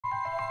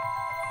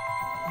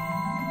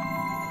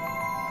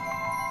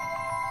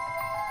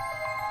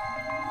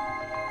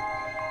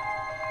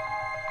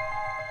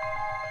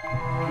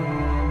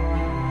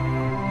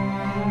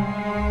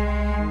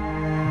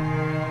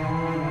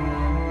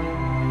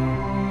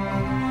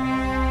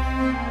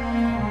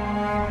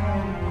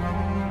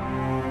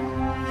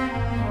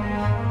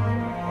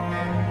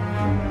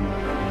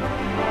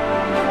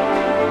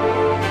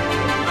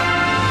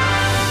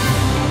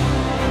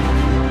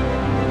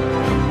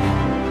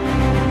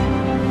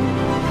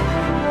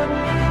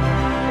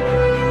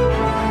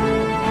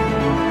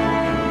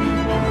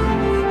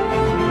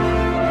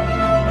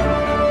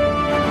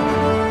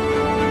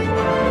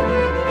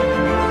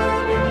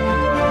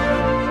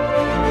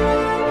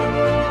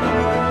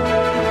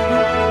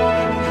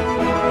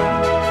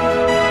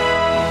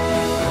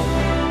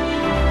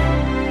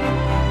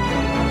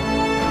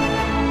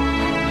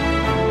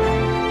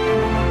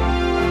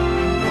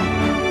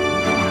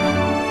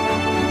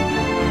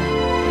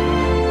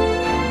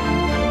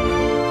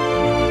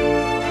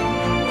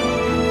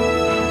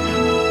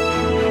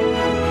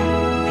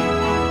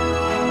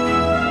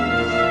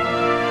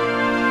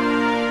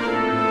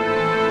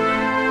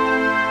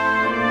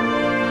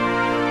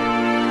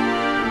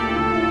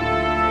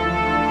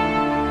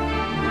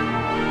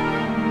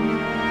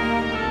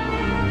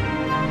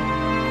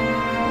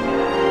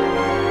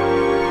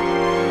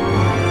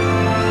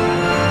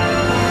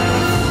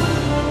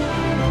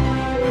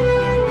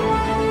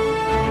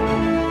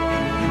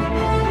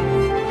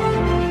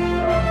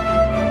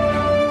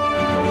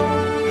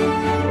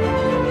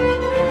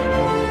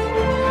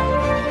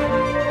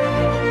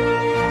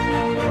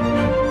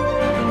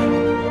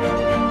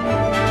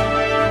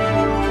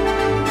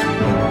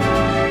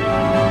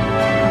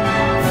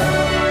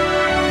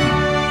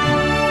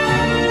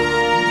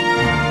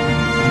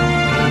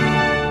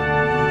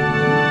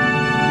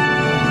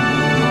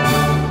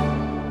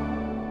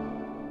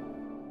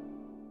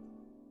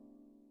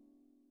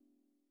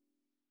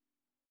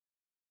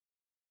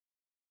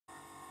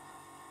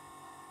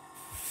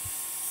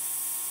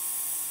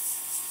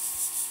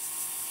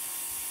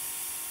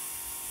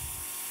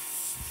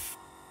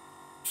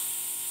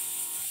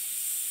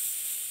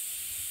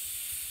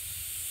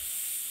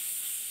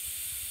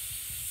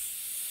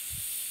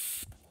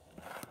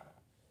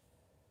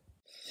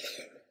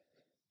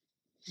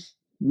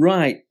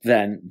Right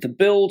then, the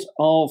build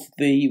of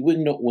the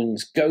Wingnut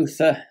Wings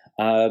Gotha.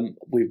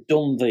 We've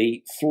done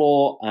the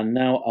floor, and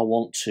now I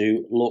want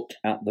to look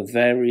at the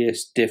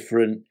various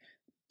different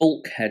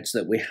bulkheads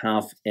that we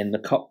have in the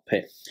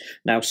cockpit.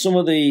 Now, some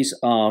of these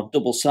are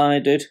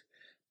double-sided,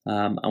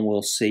 and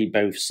we'll see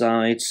both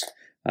sides,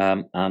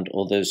 and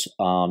others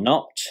are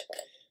not.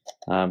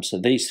 So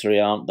these three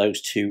aren't,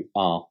 those two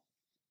are.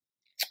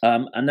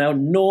 And now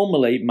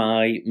normally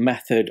my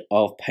method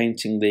of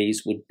painting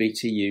these would be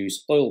to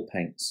use oil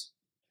paints.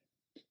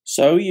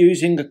 So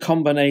using a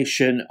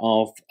combination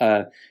of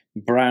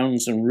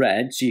browns and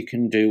reds, you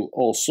can do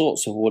all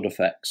sorts of wood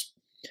effects.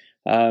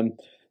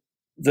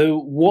 The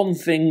one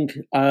thing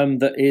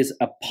that is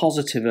a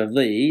positive of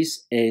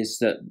these is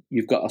that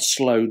you've got a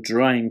slow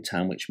drying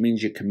time, which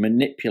means you can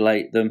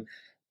manipulate them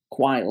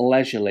quite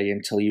leisurely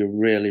until you're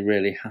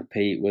really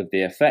happy with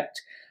the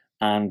effect,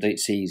 and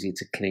it's easy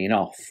to clean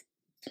off.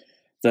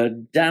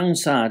 The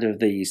downside of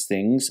these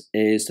things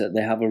is that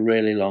they have a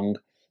really long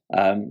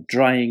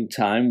drying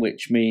time,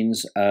 which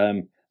means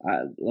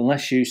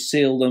unless you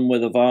seal them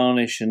with a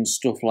varnish and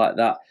stuff like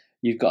that,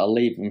 you've got to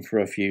leave them for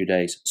a few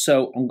days.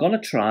 So I'm going to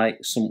try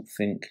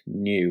something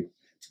new.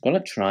 I'm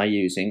going to try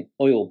using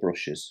oil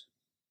brushes.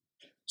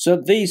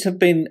 So these have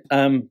been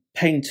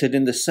painted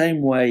in the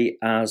same way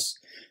as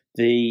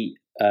the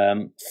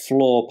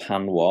floor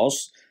pan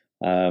was,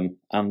 and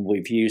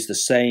we've used the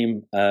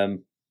same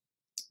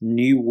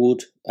new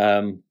wood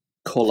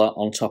colour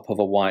on top of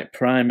a white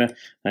primer,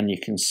 and you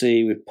can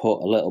see we've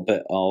put a little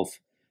bit of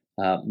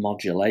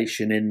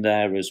modulation in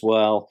there as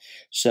well.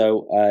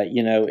 So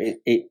you know,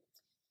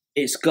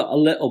 it's got a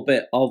little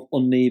bit of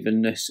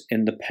unevenness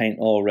in the paint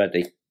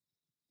already.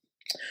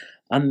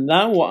 And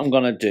now what I'm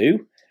going to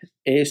do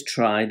is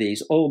try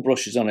these oil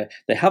brushes on it.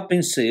 They have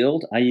been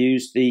sealed. I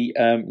used the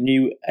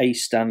new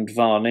A-stand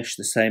varnish,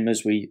 the same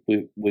as we've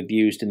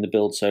used in the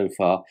build so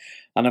far.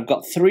 And I've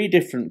got 3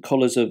 different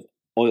colours of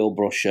oil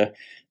brusher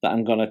that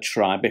I'm going to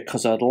try,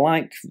 because I'd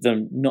like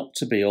them not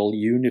to be all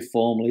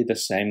uniformly the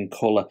same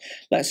colour.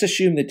 Let's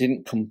assume they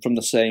didn't come from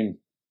the same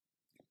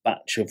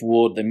batch of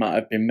wood. They might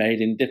have been made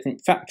in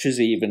different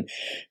factories even.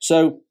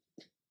 So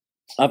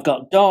I've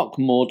got dark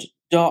mud,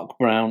 dark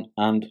brown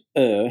and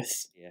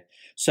earth.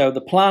 So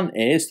the plan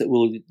is that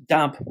we'll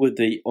dab with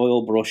the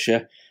oil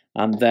brusher,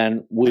 and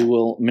then we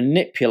will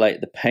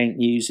manipulate the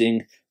paint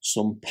using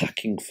some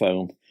packing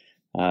foam.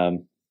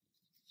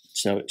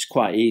 So it's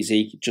quite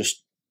easy,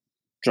 just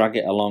drag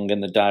it along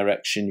in the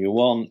direction you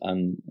want,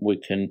 and we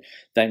can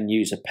then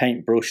use a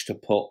paintbrush to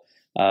put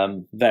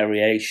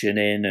variation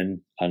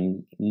in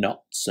and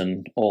knots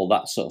and all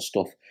that sort of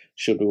stuff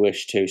should we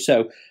wish to.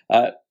 So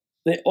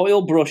the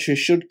oil brusher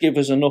should give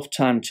us enough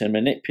time to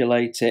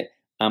manipulate it,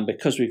 and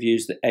because we've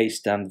used the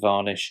A-stand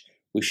varnish,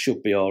 we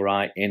should be all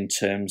right in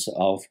terms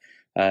of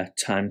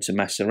time to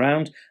mess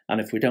around,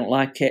 and if we don't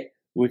like it,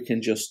 we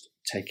can just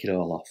take it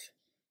all off.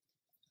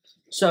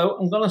 So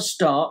I'm going to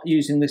start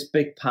using this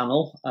big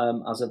panel,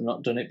 as I've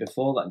not done it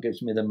before. That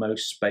gives me the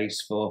most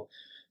space for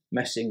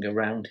messing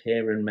around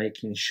here and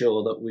making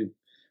sure that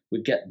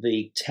we get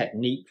the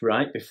technique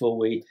right before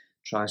we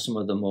try some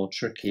of the more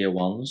trickier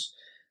ones.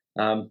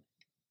 So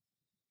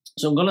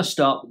I'm going to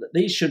start,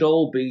 these should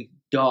all be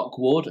dark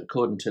wood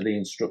according to the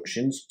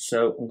instructions.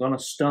 So I'm going to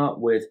start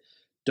with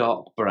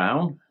dark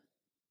brown.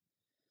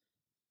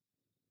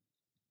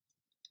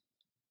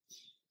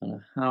 And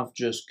I have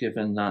just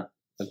given that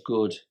a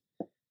good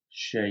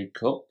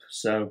shake up,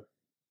 so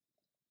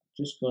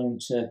just going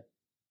to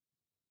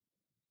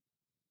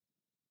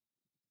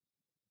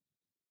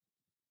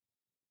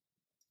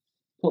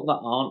put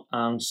that on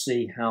and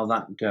see how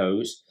that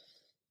goes.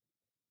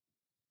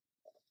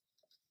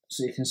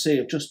 So you can see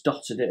I've just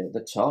dotted it at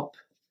the top,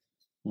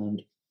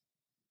 and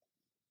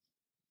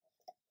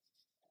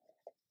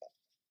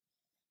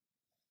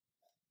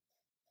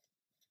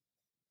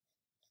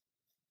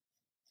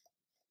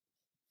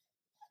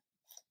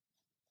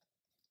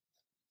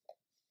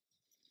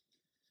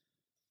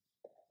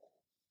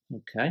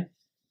okay,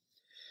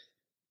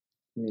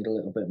 need a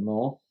little bit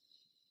more.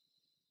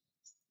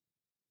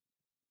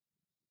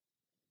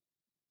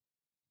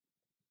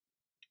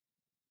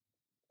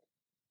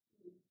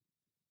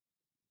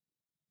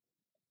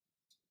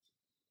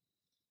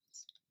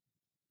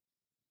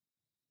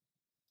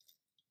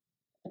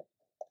 I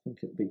think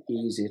it'd be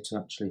easier to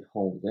actually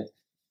hold it.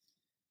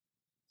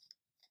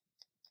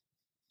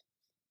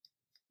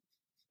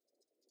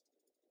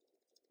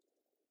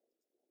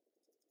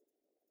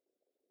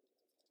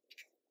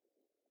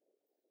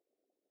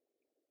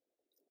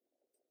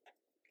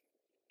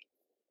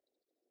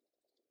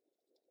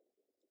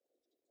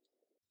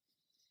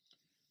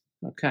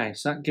 Okay,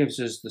 so that gives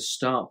us the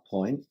start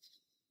point,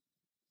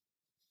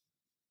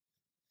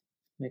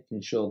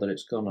 making sure that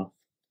it's gone off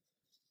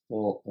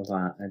all of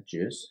our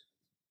edges.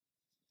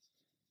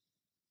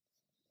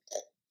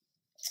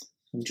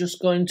 I'm just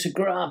going to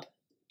grab,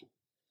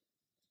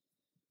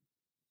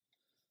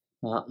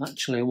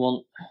 actually I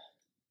want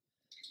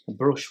a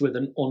brush with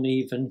an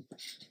uneven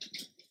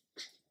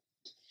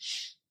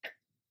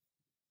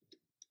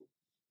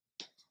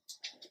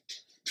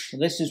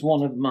This is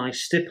one of my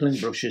stippling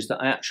brushes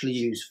that I actually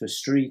use for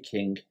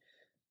streaking.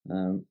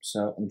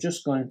 So I'm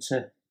just going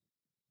to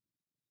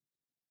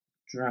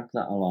drag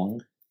that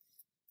along.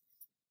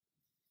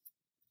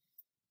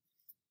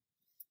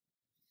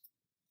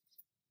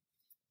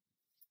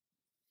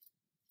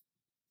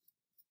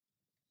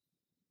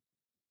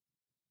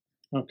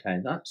 Okay,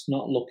 that's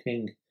not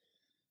looking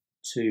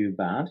too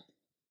bad.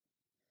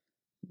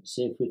 Let's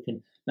see if we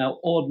can... Now,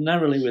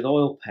 ordinarily with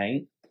oil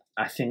paint,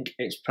 I think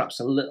it's perhaps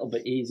a little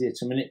bit easier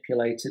to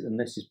manipulate it than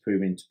this is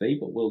proving to be,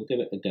 but we'll give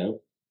it a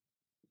go.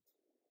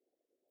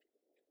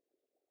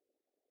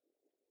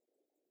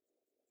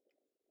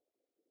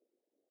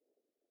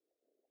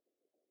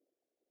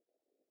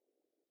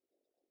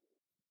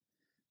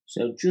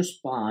 So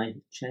just by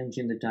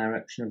changing the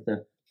direction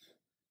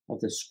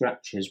of the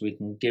scratches, we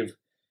can give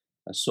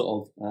a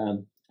sort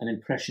of an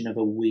impression of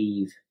a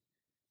weave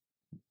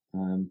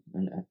and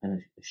a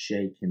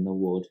shake in the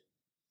wood.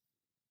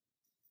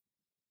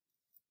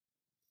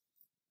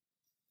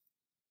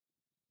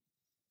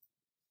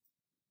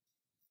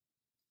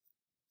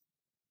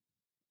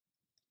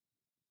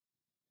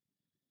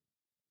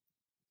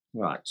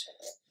 Right,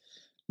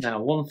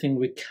 now one thing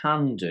we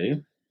can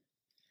do,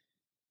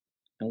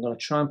 I'm going to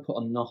try and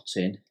put a knot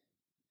in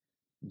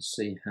and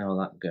see how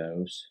that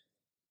goes.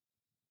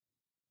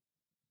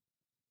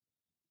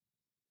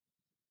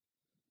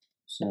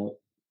 So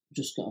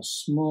just got a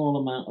small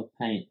amount of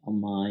paint on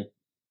my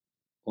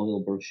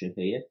oil brusher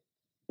here.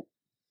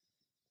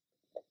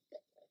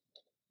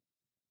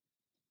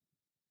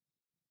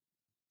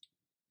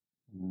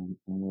 And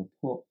we'll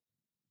put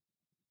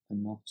a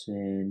knot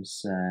in,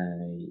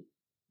 say,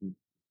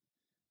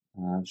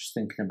 I'm just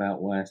thinking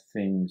about where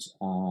things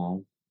are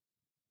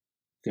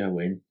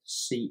going.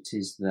 Seat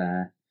is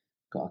there,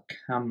 got a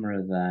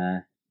camera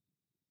there,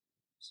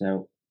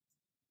 so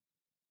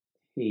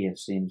here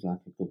seems like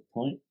a good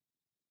point.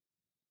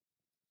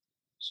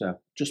 So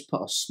just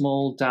put a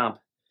small dab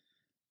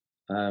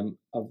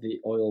of the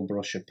oil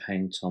brusher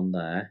paint on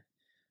there,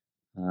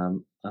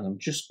 and I'm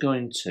just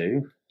going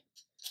to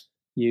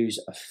use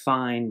a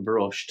fine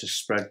brush to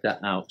spread that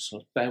out,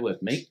 so bear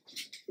with me.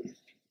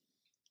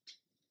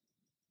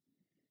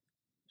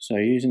 So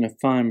using a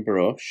fine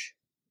brush,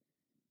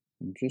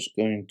 I'm just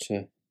going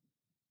to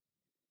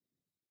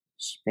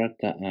spread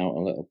that out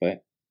a little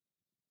bit.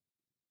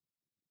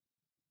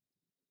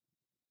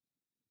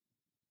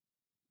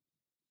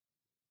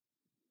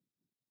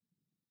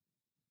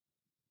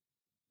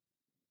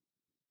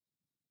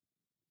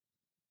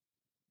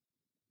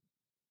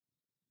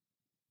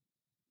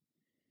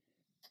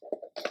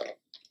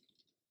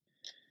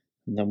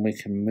 And then we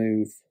can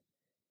move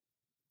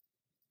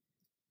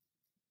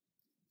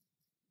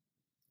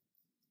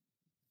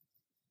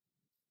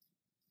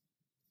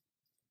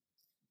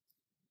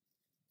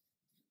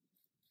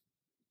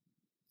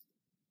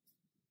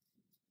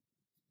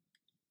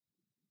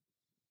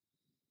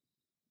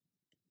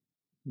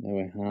there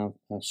we have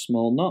a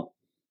small knot.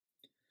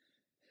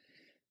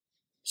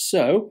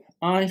 So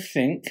I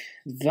think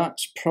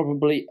that's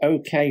probably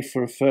okay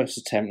for a first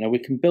attempt. Now we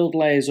can build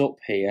layers up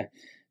here,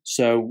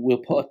 so we'll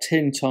put a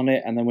tint on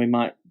it and then we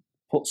might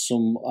put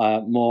some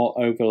more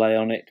overlay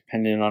on it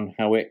depending on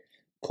how it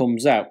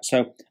comes out.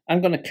 So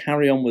I'm going to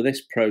carry on with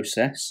this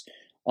process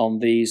on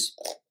these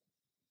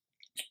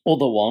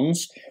other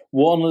ones.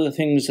 One of the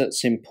things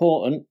that's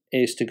important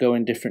is to go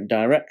in different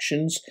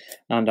directions,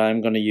 and I'm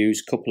going to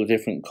use a couple of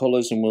different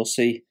colours and we'll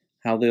see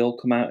how they all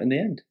come out in the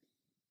end.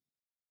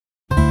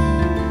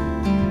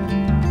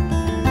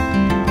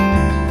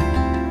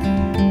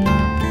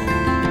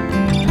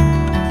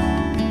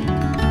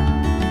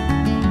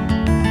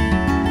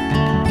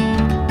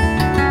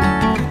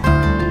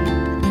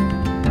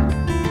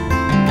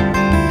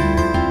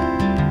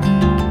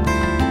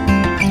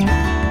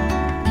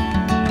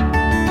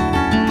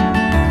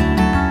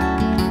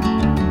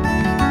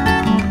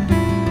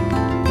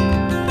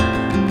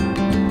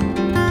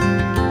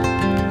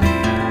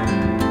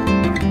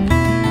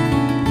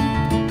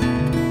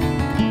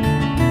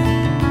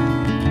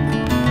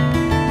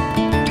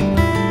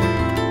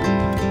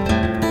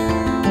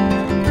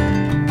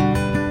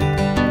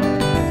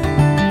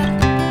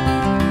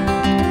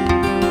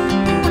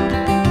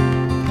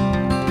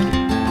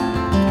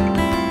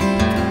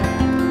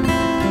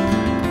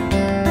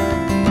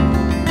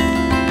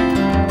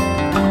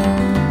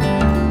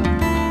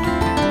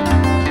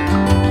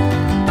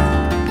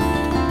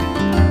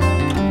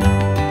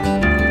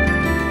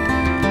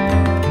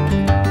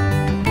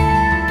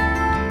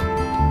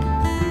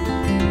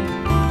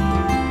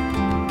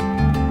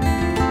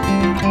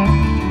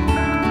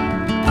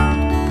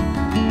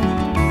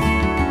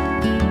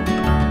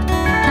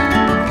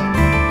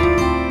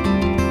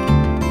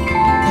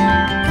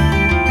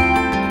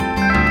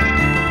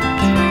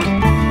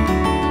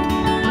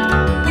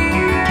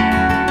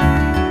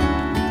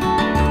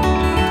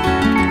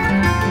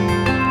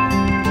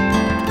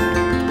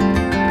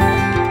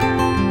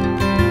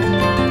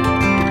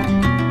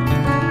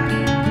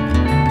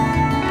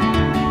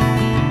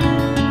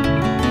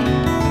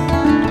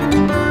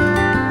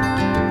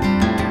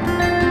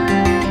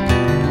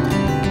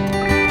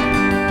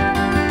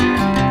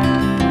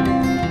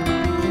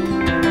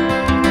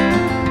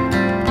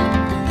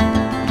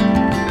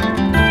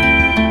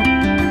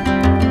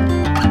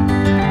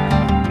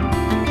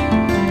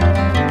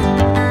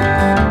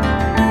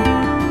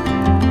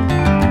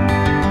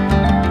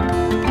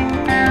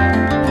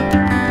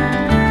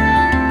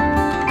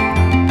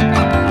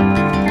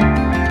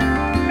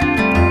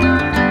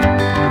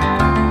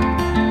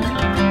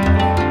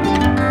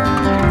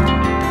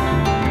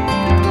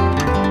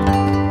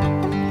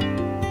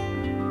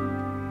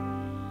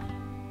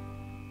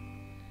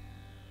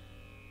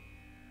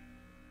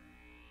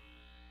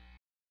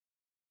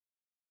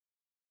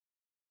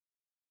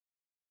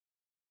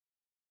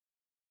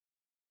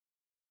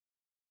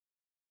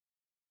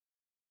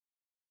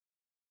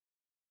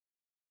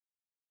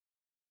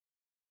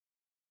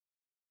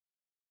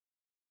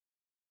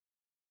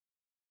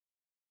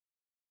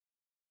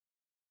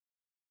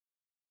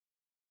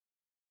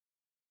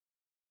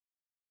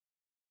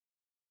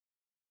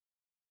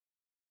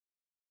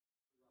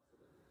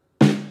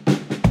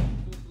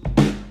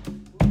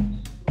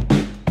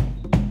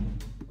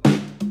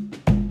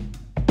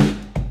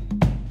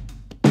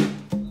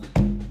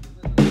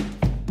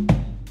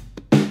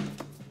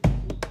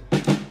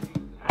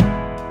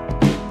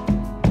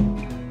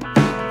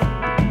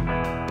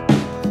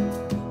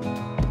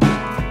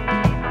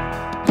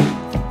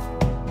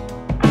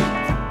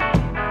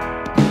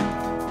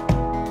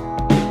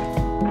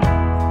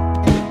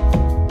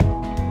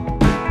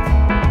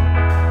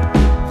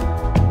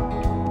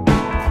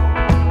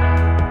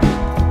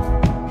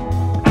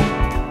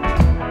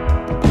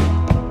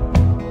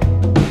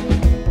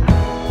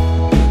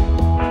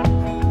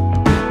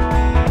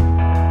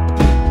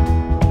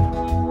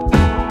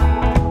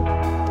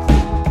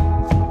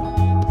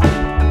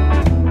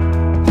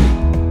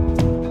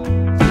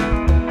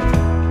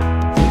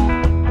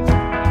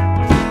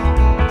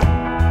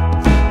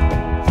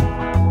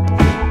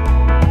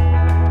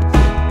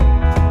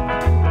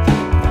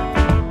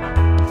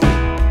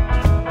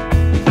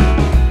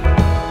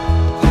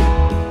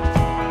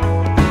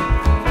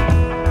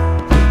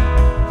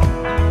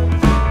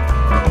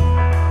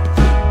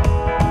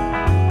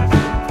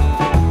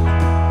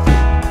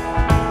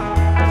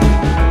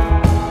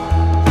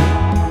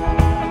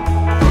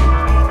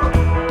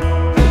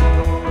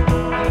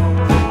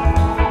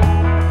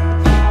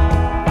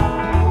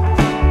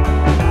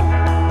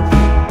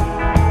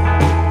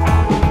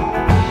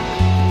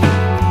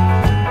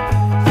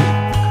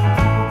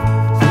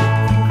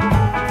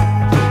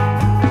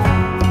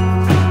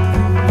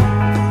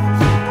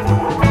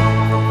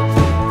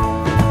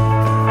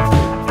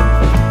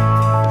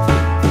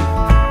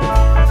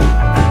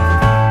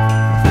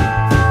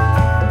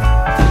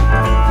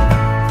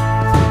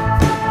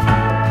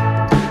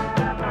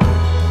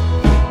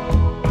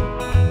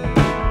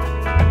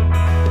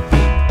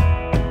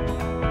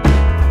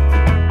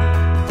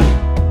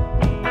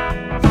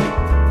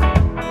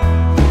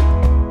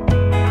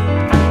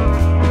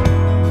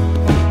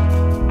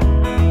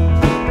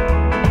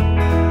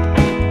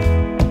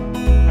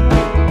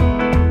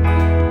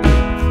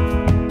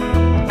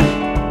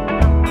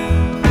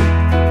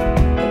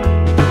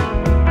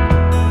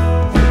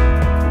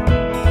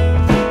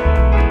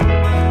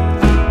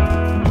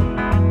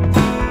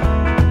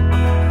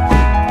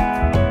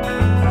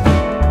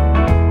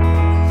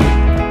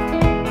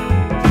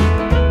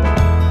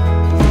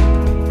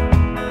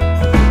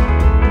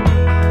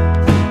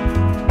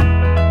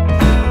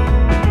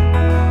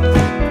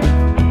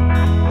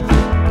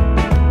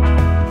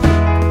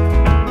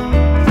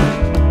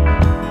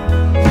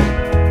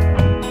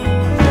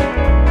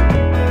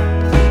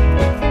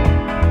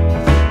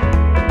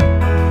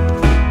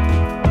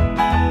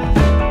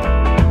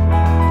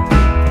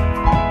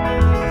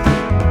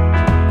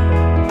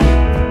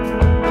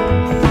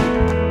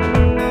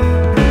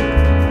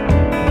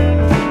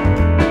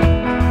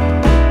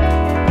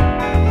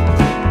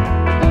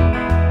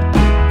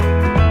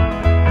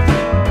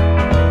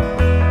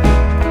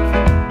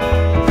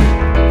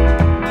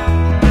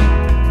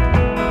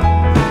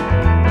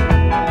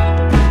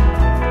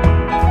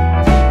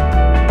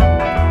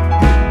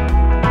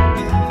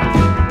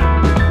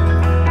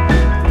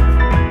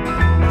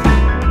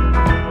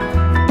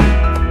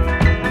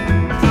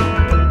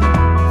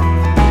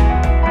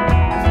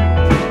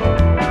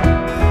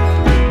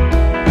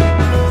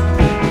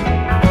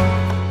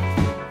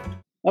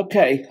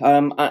 Okay,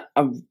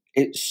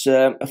 it's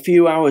a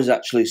few hours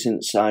actually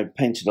since I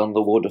painted on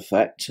the wood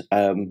effect.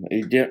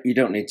 You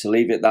don't need to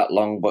leave it that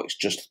long, but it's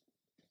just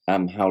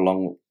how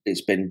long it's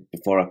been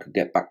before I could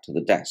get back to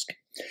the desk.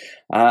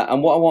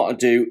 And what I want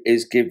to do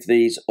is give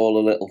these all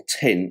a little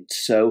tint.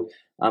 So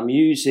I'm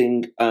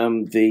using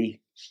the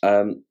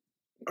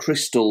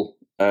crystal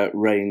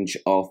range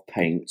of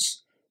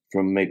paints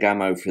from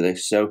Megamo for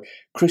this. So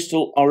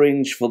crystal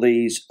orange for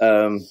these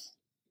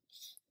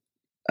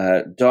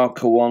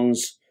darker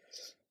ones,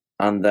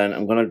 and then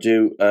I'm going to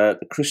do the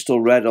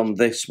crystal red on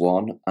this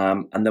one,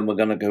 and then we're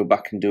going to go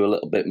back and do a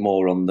little bit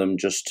more on them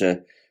just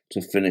to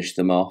finish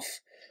them off.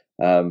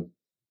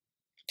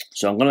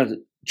 So I'm going to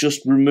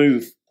just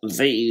remove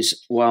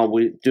these while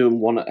we do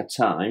them one at a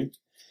time.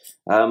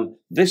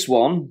 This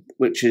one,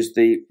 which is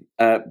the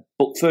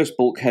first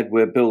bulkhead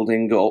we're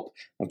building up,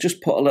 I've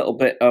just put a little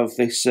bit of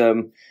this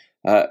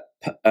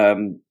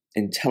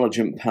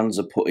intelligent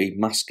panzer putty,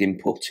 masking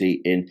putty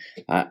in,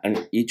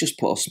 and you just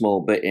put a small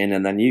bit in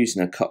and then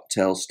using a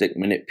cocktail stick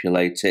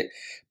manipulate it,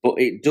 but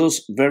it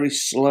does very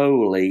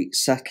slowly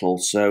settle,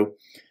 so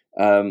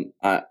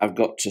I've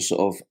got to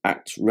sort of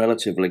act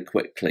relatively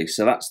quickly.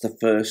 So that's the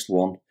first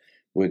one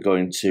we're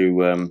going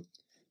to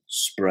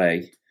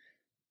spray.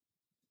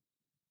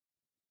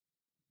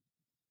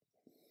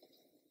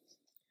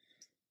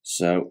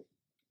 So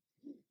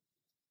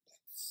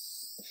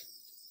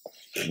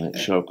make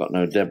sure I've got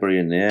no debris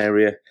in the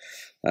area.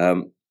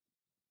 I've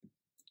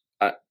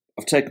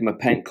taken my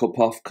paint cup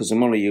off because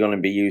I'm only going to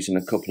be using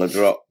a couple of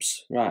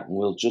drops. Right, and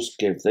we'll just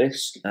give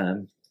this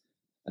a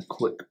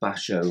quick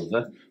bash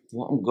over.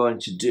 What I'm going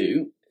to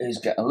do is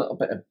get a little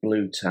bit of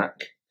blue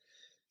tack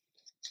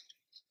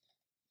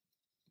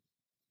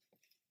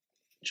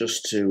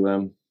just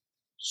to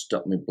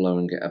stop me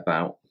blowing it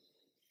about.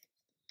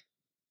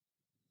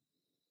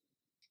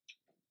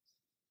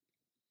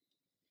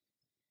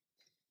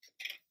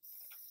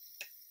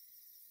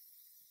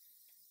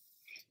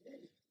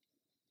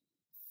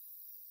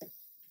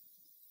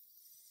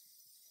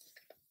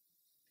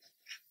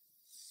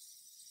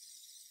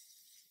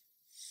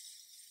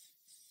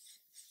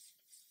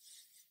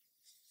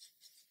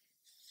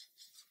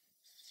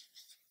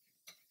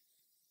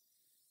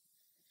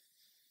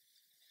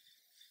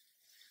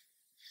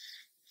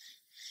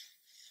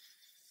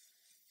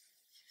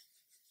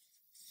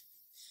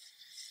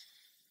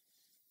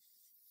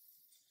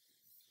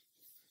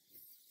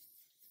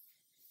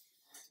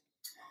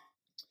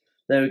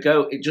 There we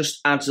go. It just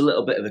adds a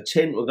little bit of a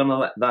tint. We're going to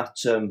let that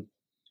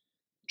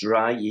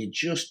dry. You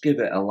just give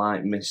it a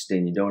light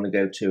misting. You don't want to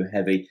go too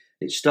heavy.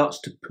 It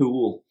starts to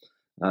pool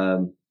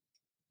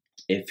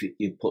if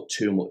you put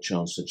too much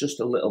on. So just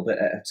a little bit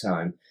at a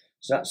time.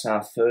 So that's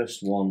our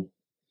first one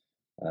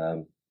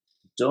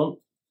done.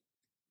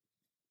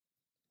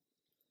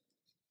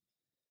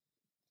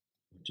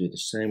 Do the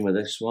same with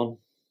this one.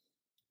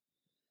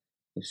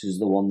 This is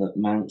the one that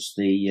mounts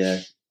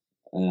the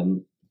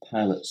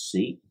pilot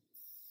seat.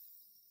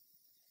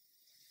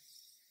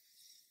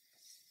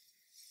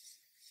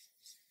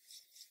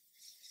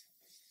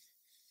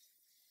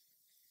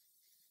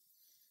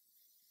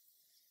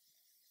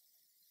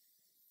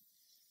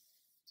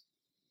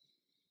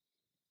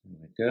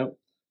 There we go.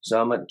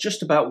 So I'm at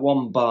just about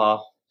 1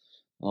 bar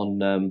on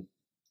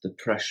the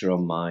pressure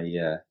on my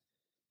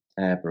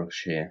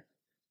airbrush here,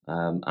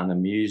 and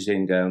I'm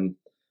using 0.2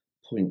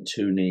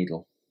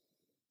 needle.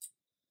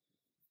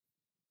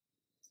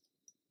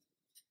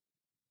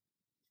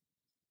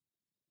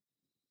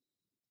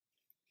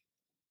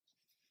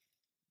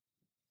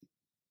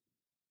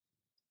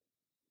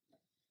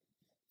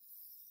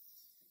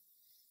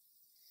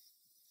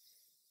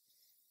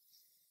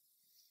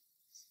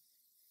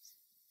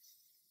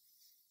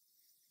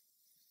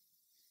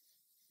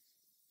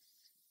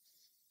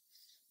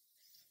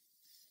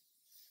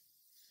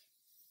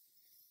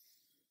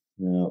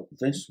 Now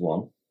this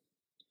one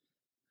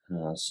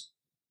has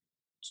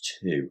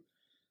two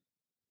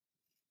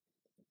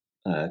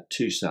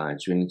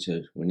sides. We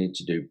need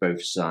to do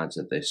both sides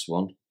of this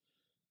one.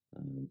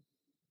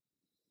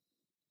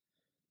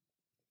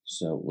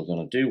 So we're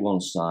going to do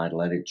one side,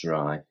 let it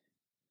dry,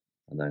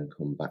 and then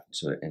come back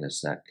to it in a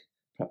sec.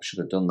 Perhaps should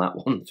have done that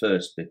one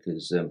first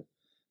because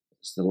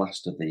it's the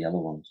last of the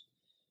yellow ones.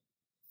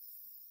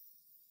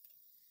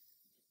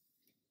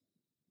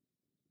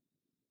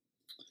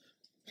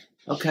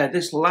 Okay,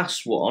 this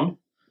last one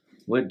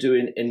we're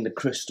doing in the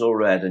crystal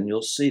red, and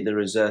you'll see there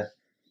is a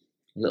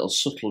little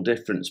subtle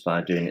difference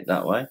by doing it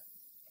that way.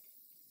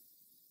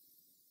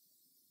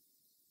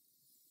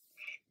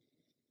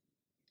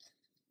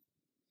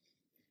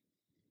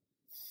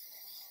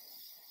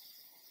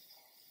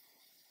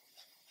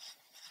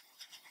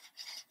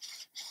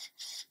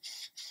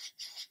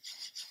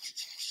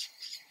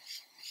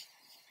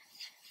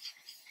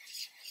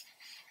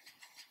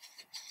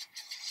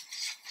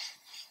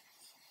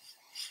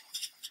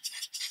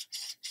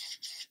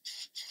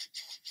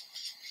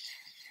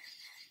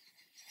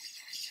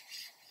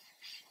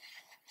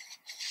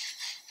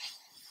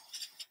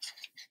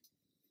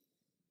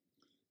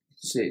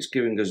 See, it's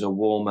giving us a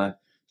warmer,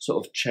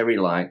 sort of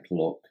cherry-like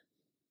look.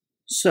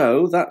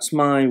 So that's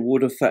my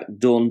wood effect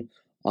done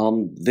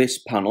on this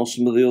panel.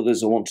 Some of the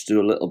others I want to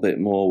do a little bit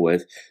more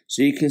with.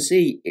 So you can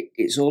see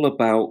it's all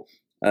about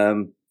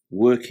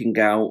working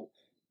out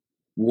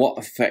what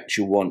effect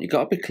you want. You've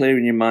got to be clear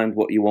in your mind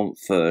what you want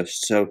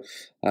first. So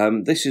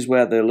this is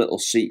where the little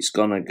seat's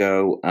gonna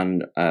go,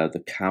 and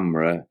the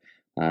camera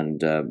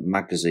and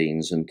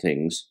magazines and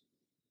things.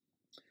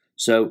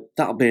 So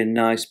that'll be a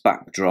nice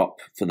backdrop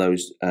for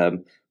those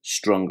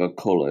stronger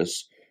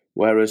colours,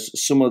 whereas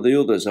some of the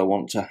others I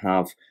want to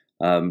have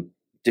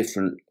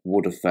different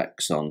wood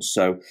effects on.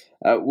 So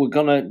we're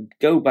gonna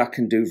go back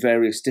and do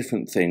various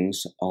different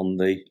things on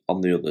the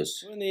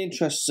others. In the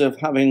interests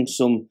of having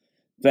some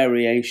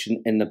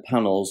variation in the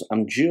panels,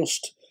 I'm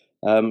just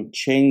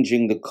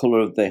changing the colour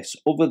of this.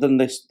 Other than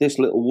this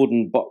little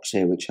wooden box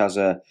here, which has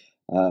a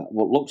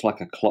what looks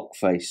like a clock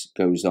face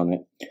goes on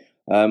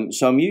it.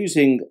 So I'm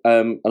using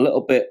a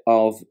little bit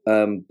of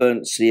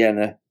burnt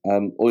sienna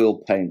oil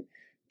paint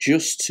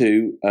just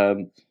to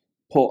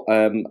put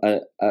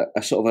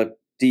a sort of a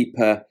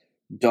deeper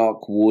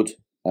dark wood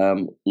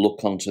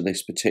look onto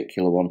this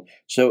particular one.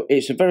 So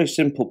it's a very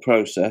simple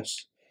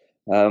process.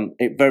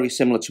 It's very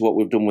similar to what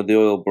we've done with the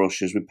oil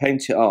brushes. We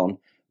paint it on,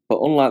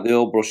 but unlike the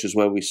oil brushes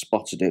where we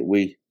spotted it,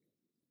 we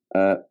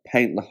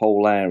paint the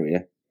whole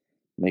area,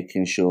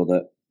 making sure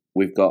that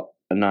we've got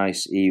a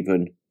nice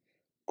even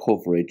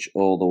coverage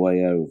all the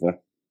way over.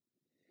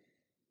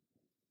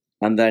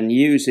 And then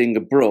using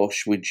a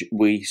brush, which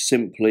we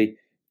simply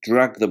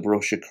drag the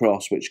brush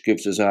across, which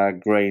gives us our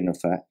grain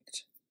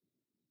effect.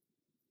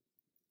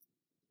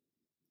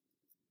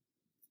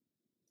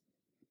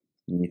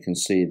 And you can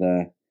see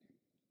there,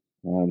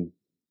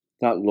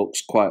 that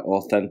looks quite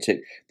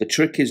authentic. The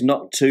trick is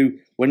not to,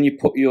 when you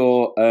put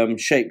your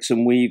shakes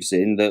and weaves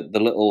in, the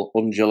little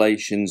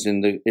undulations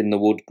in the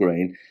wood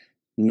grain,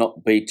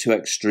 not be too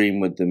extreme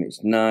with them.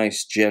 It's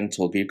nice,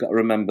 gentle. You've got to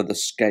remember the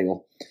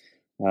scale.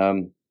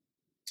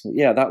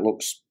 Yeah, that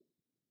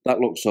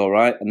looks all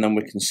right, and then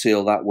we can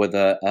seal that with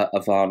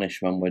a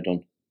varnish when we're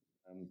done.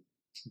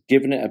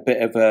 Giving it a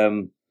bit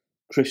of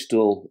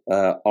crystal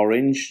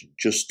orange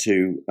just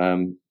to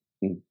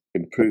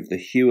improve the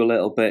hue a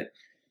little bit,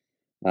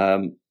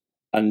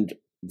 and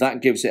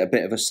that gives it a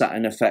bit of a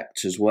satin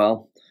effect as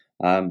well,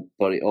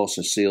 but it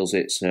also seals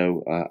it,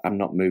 so I'm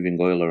not moving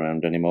oil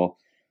around anymore.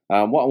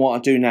 What I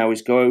want to do now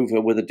is go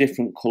over with a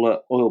different colour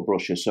oil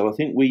brushes. So I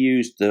think we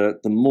used the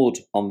mud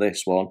on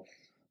this one.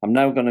 I'm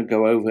now going to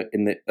go over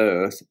in the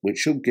earth, which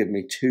should give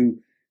me two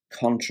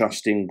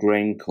contrasting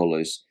grain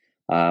colours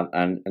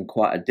and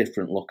quite a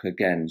different look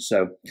again.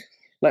 So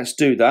let's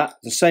do that.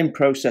 The same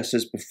process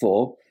as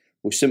before.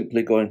 We're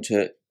simply going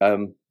to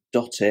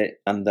dot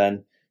it and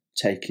then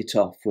take it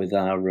off with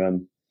our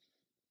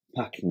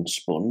packing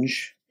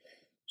sponge.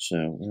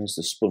 So there's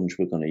the sponge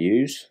we're going to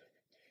use.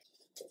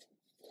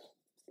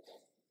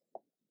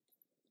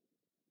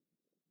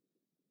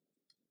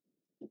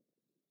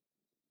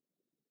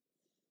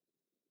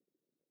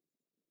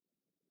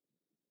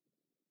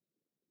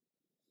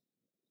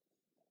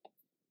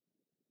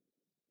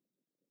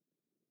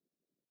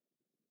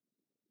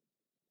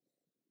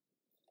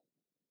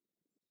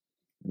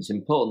 It's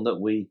important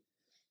that we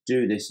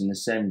do this in the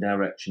same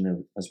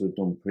direction as we've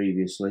done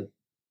previously.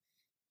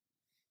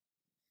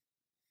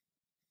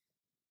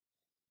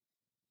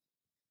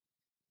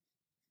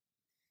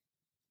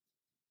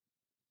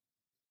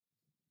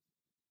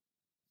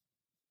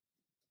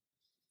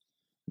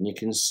 And you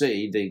can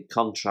see the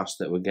contrast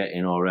that we're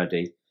getting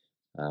already.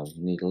 We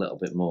need a little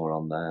bit more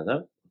on there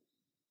though.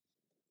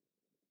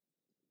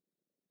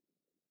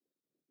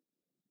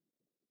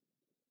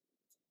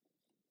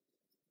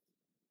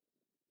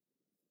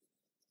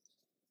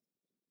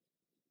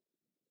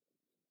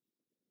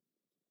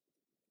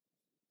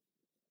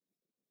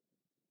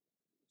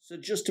 So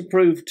just to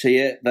prove to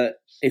you that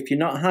if you're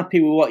not happy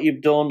with what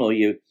you've done, or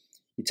you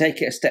take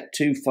it a step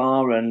too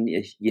far and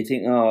you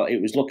think, oh,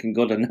 it was looking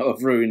good and now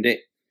I've ruined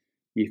it,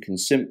 you can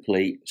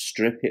simply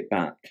strip it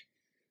back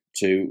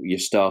to your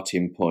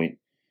starting point.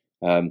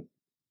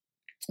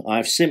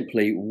 I've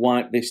simply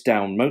wiped this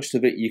down. Most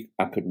of it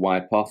I could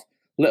wipe off.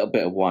 A little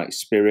bit of white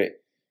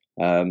spirit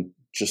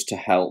just to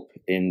help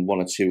in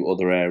one or two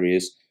other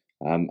areas,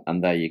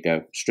 and there you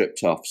go,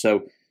 stripped off.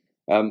 So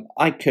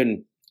I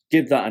can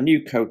give that a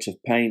new coat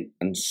of paint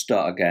and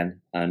start again,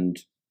 and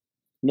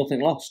nothing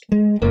lost.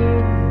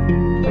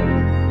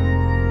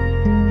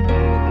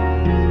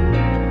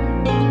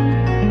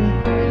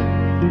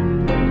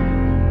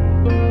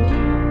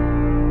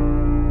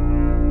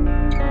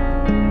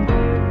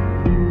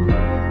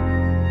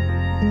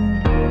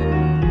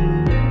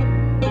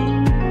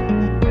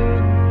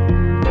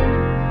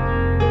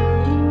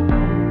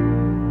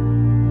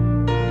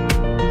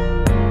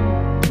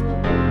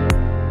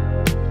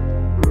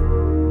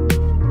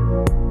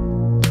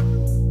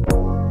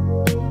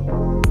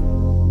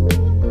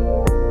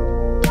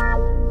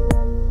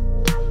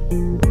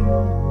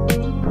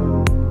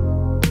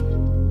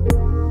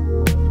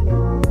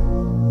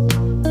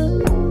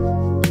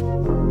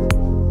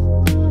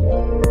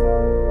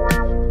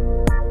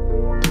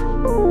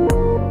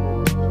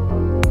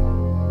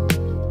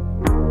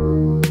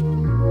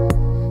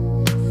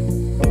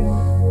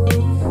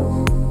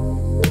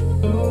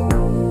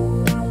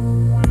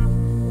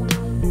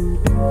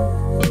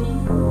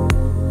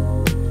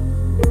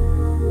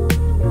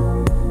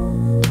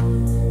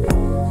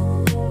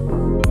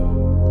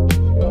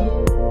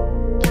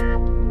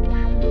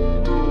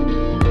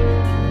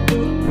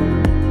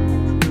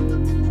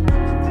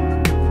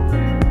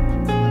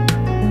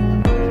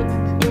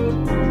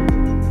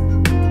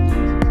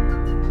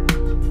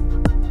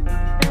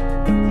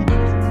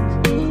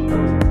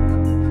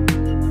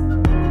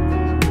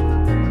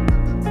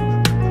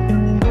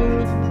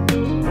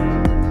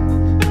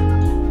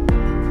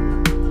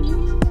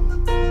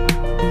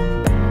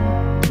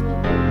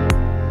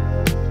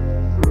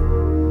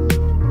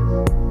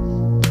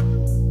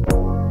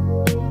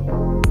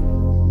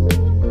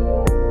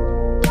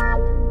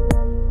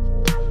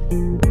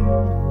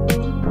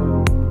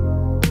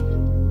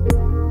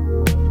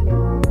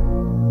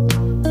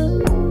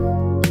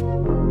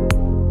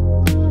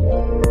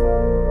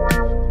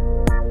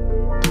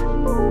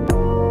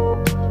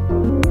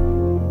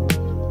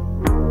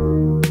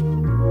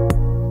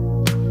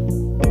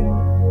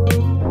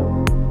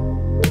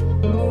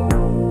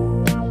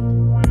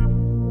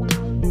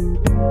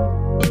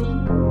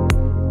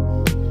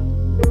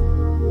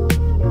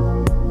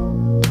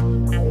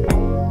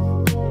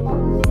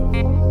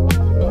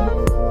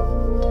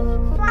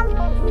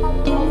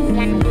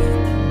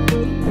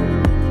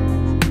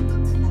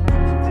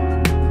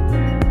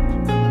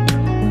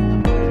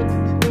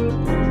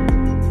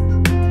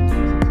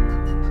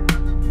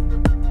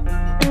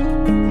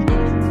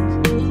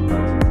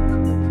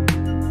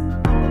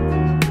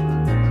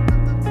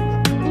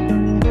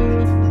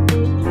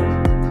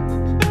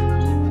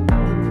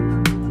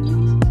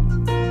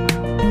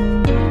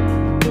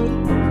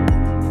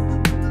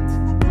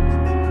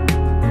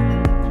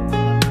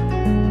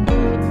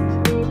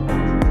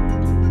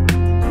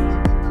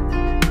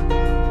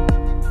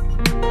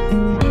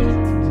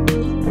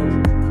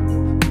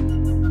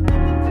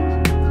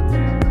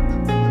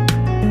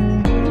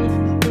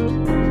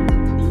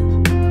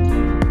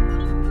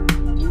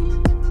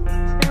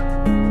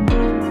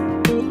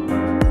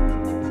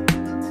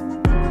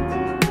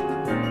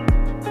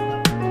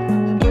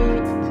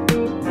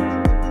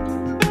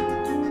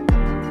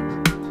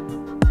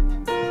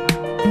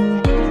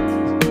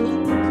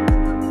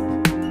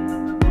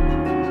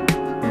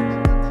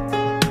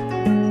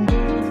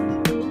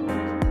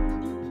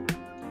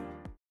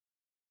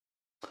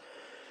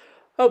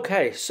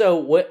 Okay, so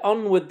we're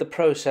on with the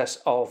process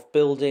of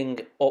building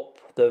up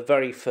the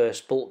very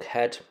first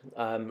bulkhead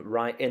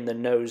right in the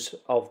nose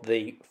of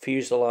the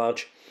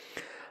fuselage.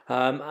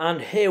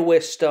 And here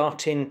we're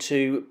starting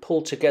to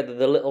pull together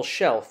the little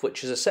shelf,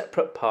 which is a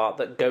separate part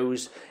that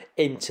goes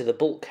into the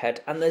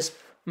bulkhead, and there's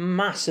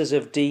masses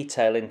of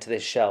detail into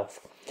this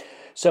shelf.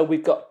 So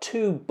we've got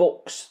two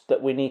books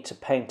that we need to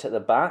paint at the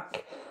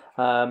back,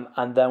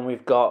 and then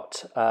we've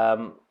got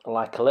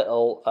like a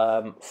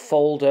little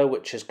folder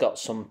which has got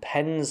some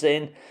pens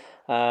in.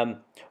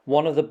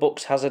 One of the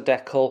books has a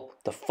decal,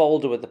 the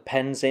folder with the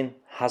pens in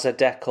has a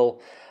decal,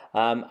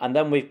 and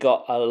then we've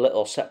got a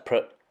little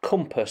separate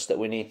compass that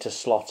we need to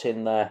slot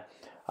in there,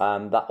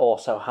 that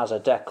also has a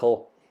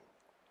decal.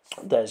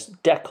 There's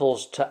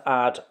decals to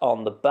add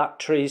on the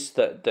batteries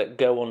that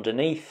go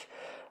underneath,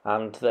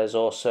 and there's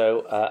also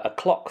a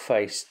clock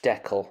face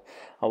decal.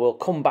 And we'll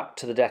come back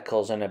to the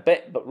decals in a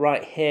bit, but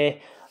right here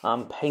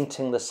I'm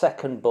painting the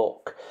second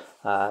book.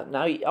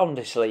 Now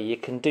honestly you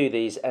can do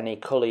these any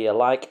colour you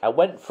like. I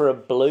went for a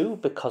blue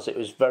because it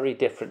was very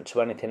different to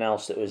anything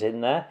else that was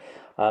in there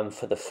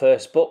for the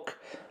first book,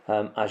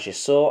 as you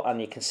saw, and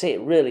you can see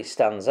it really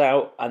stands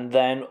out. And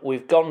then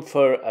we've gone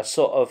for a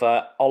sort of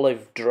a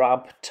olive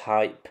drab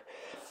type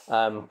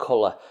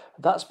colour.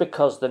 That's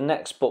because the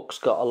next book's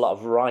got a lot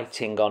of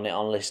writing on it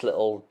on this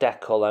little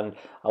decal, and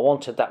I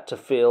wanted that to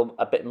feel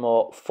a bit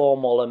more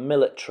formal and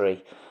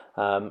military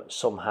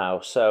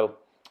somehow. So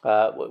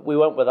we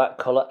went with that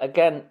colour.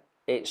 Again,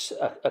 it's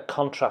a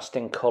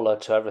contrasting colour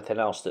to everything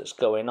else that's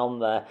going on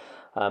there,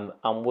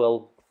 and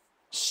will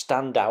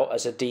stand out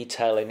as a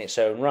detail in its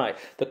own right.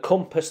 The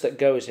compass that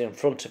goes in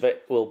front of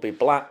it will be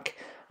black,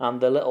 and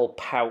the little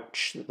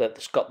pouch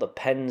that's got the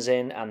pens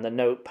in and the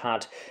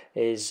notepad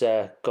is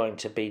going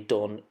to be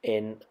done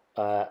in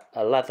a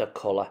leather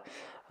colour,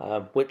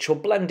 which will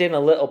blend in a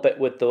little bit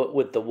with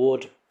the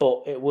wood,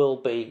 but it will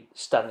be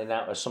standing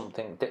out as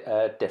something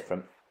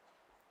different.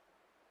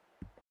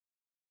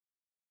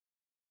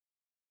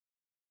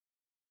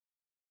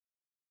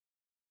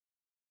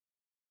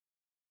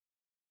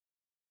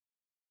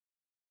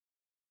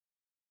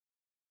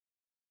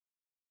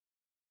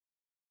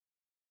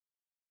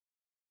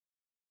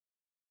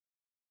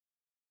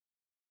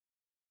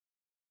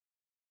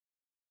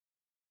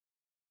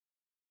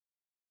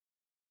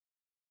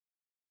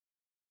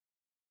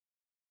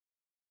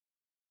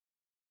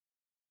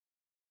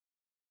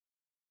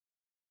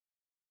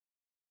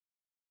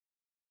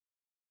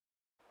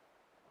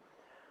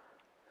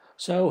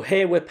 So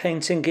here we're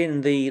painting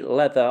in the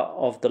leather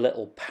of the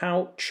little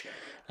pouch.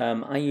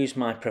 I use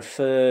my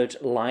preferred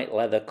light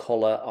leather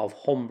colour of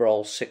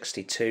Humbrol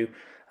 62.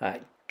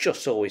 It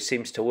just always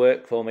seems to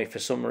work for me for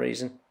some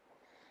reason.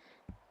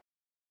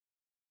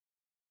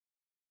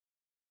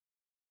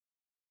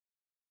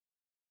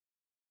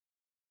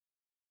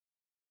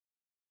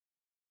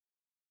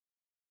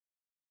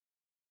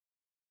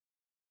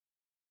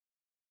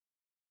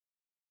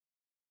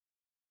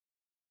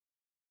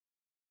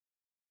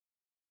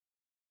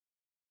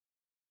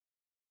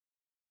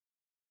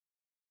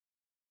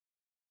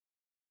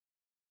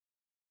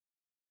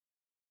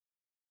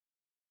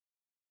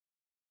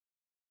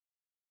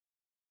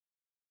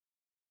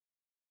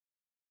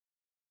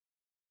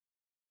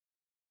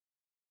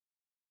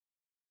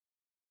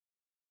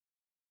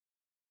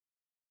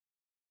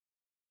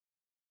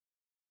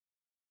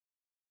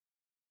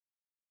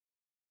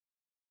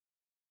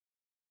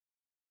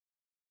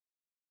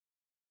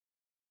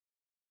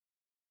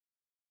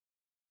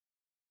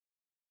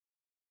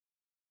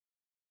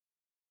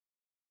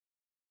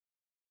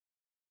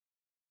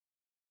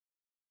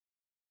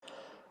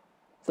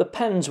 The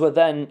pens were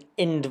then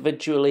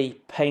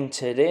individually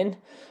painted in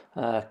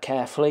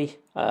carefully.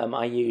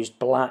 I used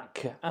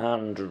black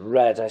and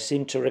red, I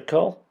seem to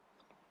recall.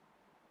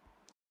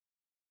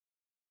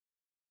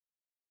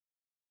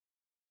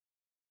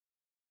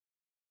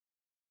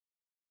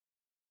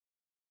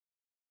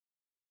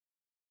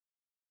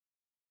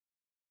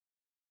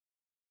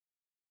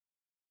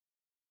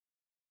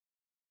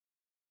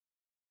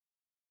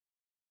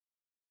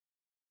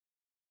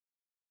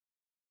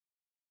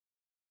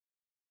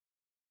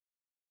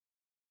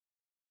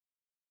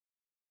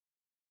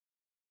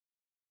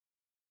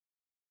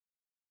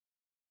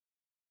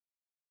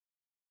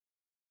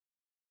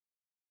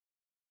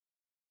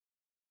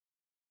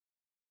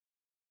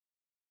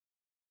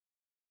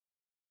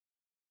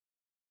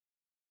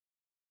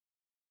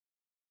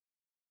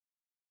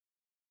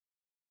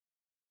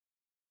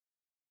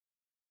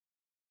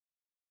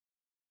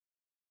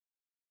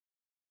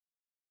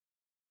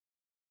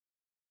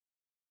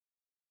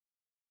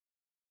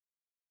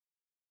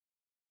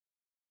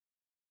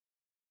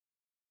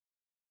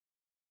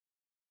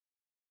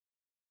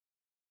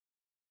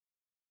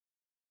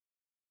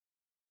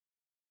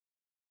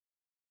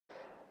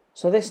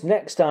 So this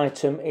next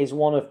item is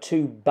one of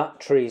two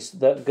batteries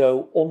that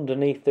go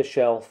underneath the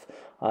shelf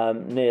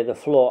near the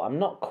floor. I'm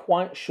not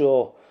quite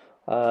sure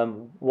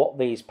what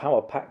these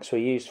power packs were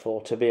used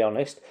for, to be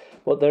honest,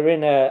 but they're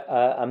in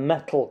a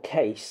metal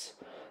case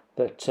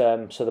But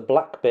so the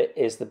black bit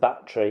is the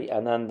battery,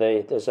 and then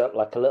there's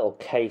like a little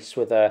case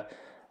with a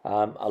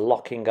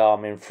locking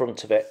arm in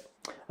front of it,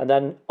 and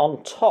then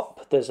on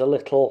top there's a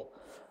little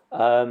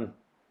knob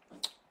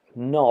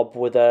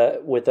with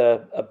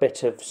a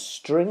bit of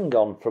string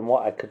on, from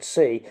what I could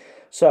see.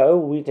 So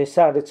we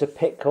decided to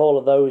pick all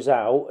of those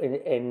out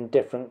in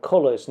different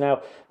colours.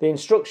 Now the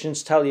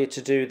instructions tell you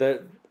to do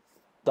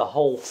the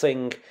whole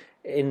thing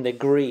in the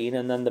green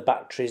and then the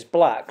battery's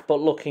black,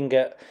 but looking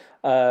at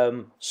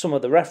some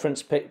of the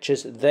reference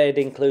pictures they'd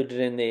included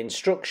in the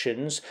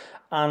instructions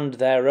and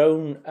their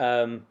own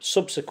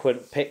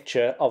subsequent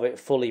picture of it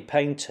fully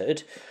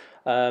painted,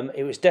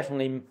 it was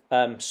definitely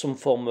some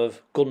form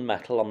of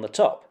gunmetal on the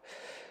top.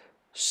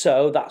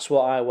 So that's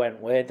what I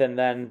went with, and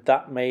then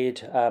that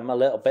made a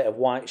little bit of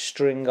white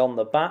string on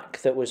the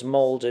back that was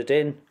moulded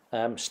in,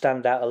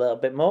 stand out a little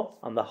bit more,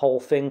 and the whole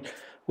thing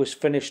was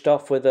finished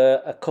off with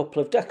a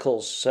couple of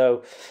decals,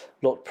 so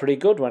looked pretty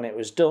good when it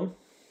was done.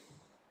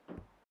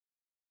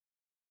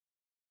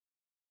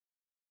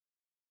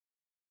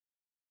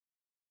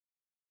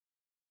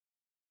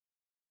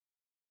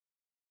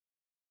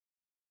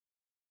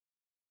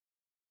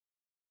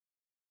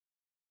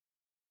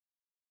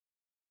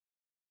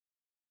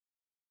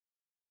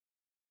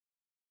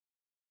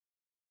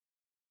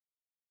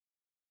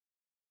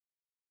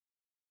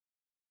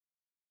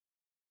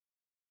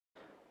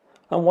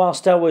 And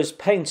whilst I was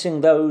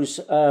painting those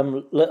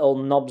little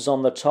knobs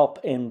on the top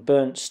in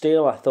burnt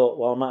steel, I thought,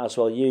 well, I might as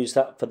well use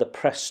that for the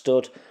press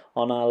stud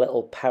on our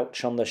little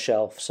pouch on the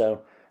shelf.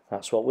 So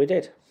that's what we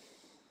did.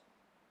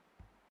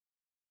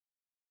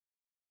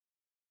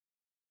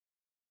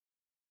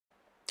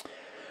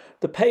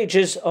 The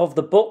pages of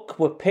the book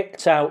were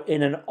picked out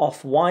in an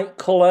off-white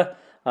colour,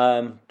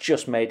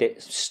 just made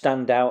it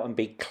stand out and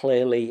be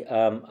clearly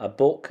a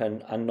book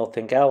and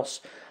nothing else.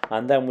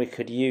 And then we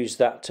could use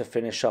that to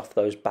finish off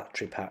those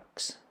battery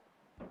packs.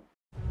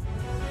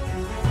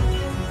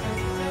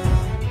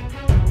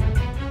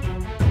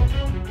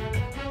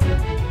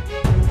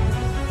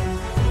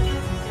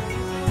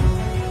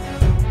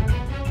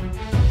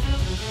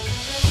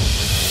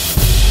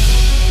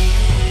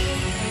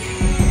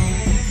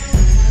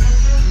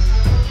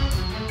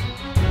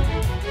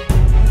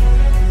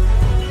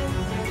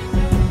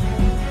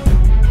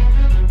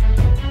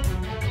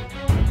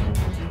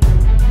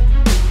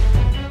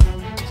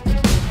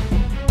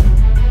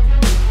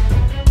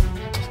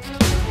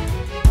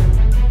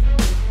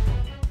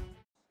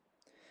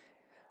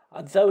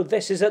 Though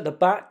this is at the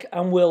back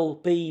and will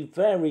be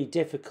very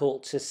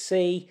difficult to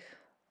see,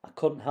 I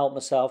couldn't help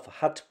myself.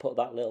 I had to put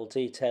that little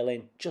detail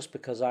in just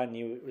because I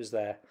knew it was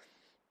there.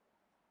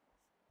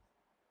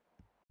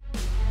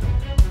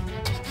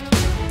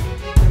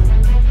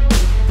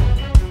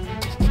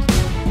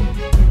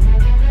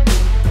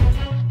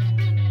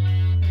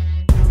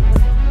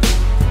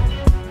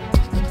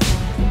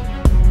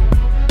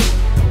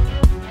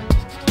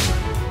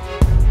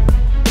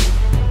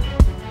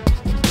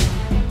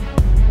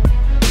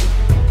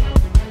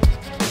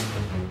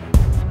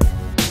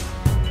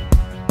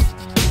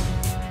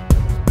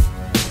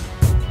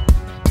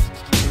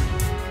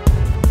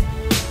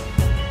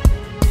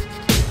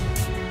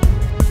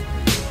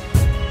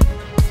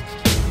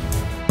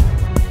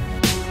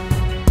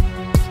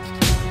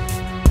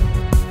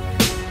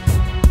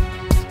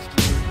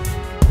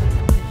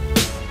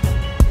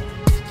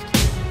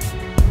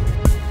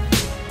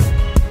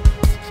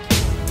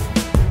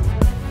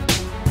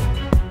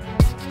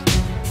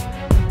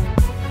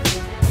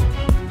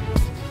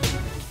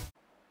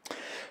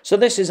 So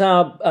this is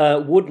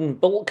our wooden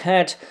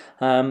bulkhead.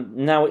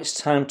 Now it's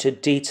time to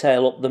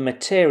detail up the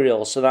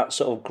material. So that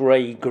sort of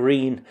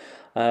grey-green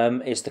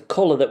is the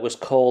colour that was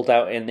called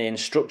out in the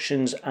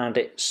instructions, and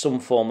it's some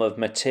form of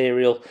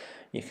material.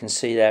 You can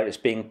see there it's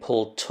being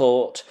pulled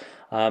taut,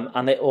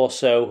 and it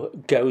also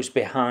goes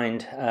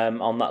behind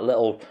on that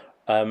little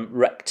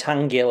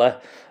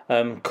rectangular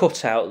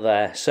cutout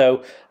there.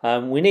 So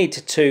we need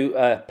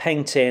to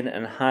paint in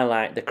and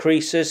highlight the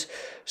creases,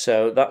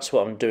 so that's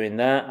what I'm doing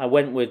there. I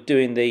went with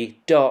doing the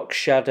dark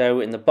shadow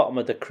in the bottom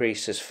of the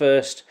creases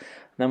first,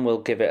 then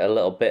we'll give it a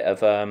little bit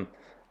of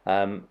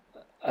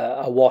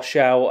a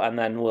washout, and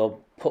then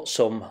we'll put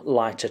some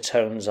lighter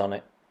tones on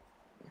it.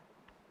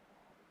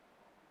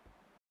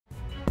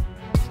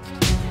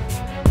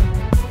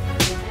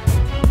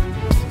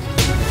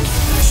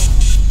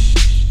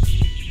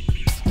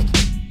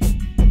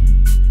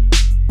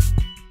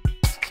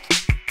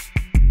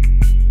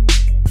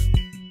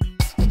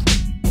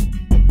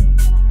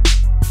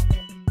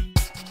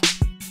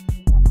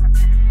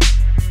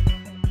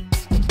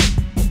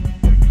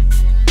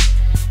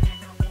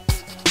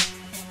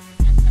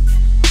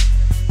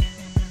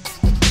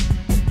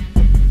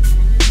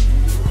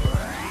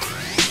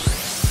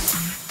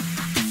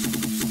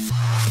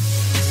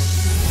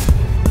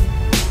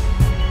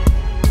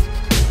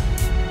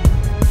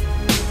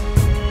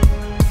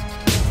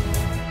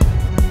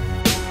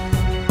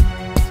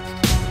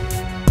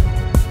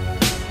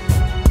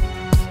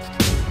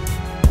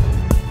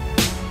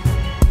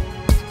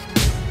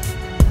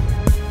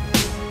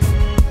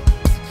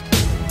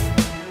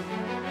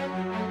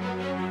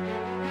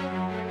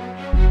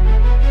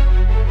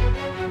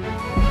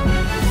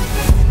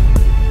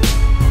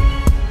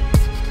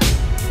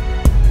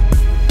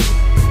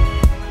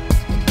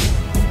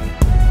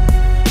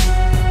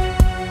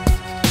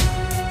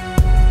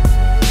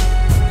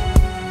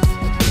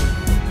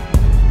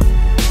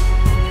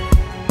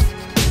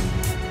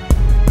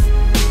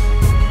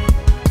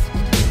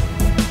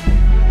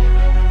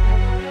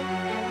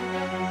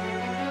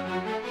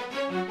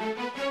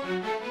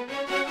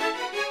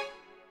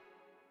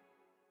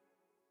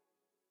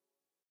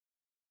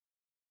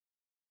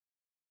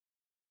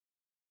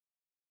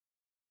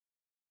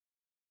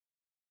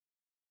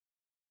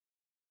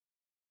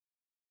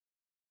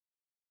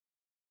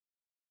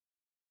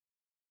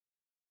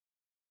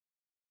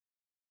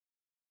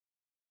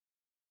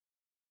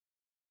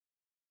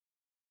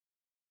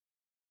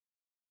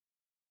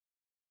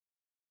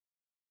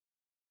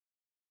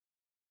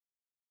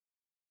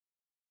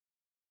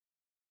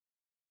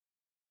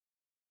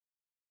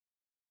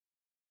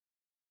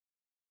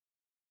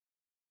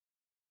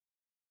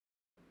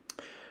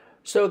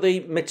 So the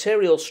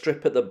material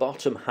strip at the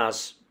bottom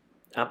has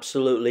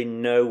absolutely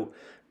no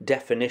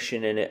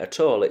definition in it at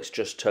all. It's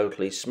just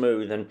totally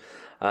smooth, and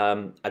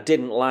I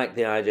didn't like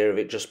the idea of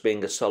it just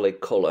being a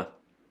solid colour.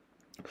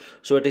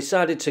 So I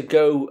decided to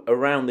go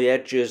around the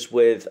edges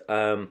with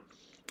a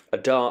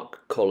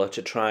dark colour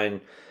to try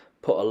and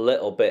put a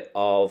little bit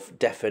of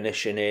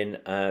definition in,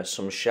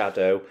 some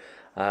shadow,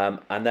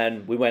 and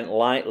then we went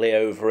lightly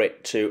over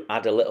it to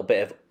add a little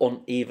bit of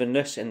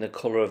unevenness in the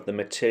colour of the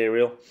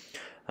material.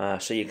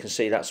 So you can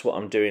see that's what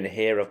I'm doing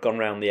here. I've gone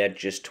around the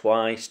edges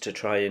twice to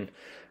try and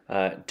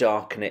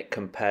darken it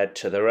compared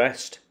to the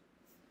rest.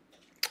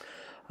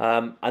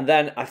 And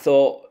then I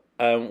thought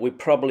we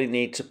probably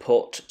need to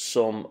put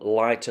some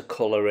lighter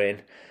colour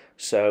in,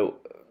 so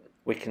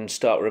we can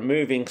start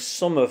removing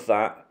some of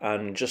that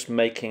and just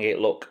making it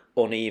look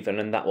uneven,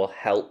 and that will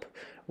help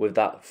with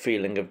that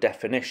feeling of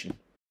definition.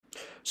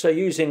 So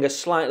using a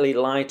slightly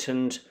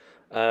lightened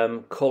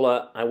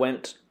colour, I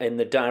went in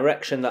the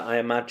direction that I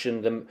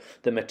imagined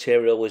the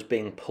material was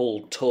being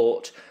pulled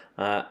taut,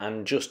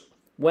 and just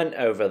went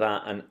over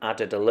that and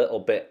added a little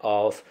bit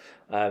of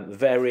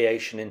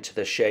variation into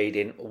the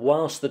shading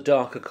whilst the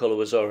darker colour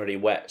was already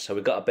wet, so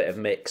we got a bit of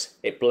mix.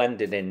 It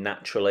blended in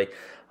naturally,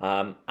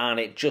 and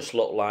it just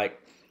looked like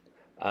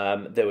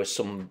there was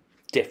some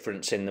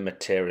difference in the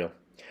material.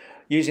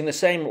 Using the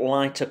same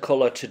lighter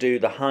colour to do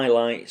the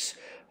highlights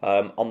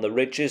on the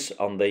ridges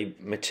on the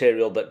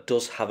material that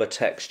does have a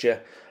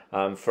texture,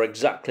 for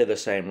exactly the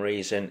same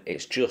reason.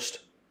 It's just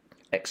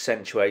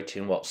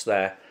accentuating what's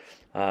there,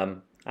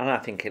 and I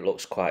think it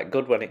looks quite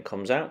good when it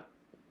comes out.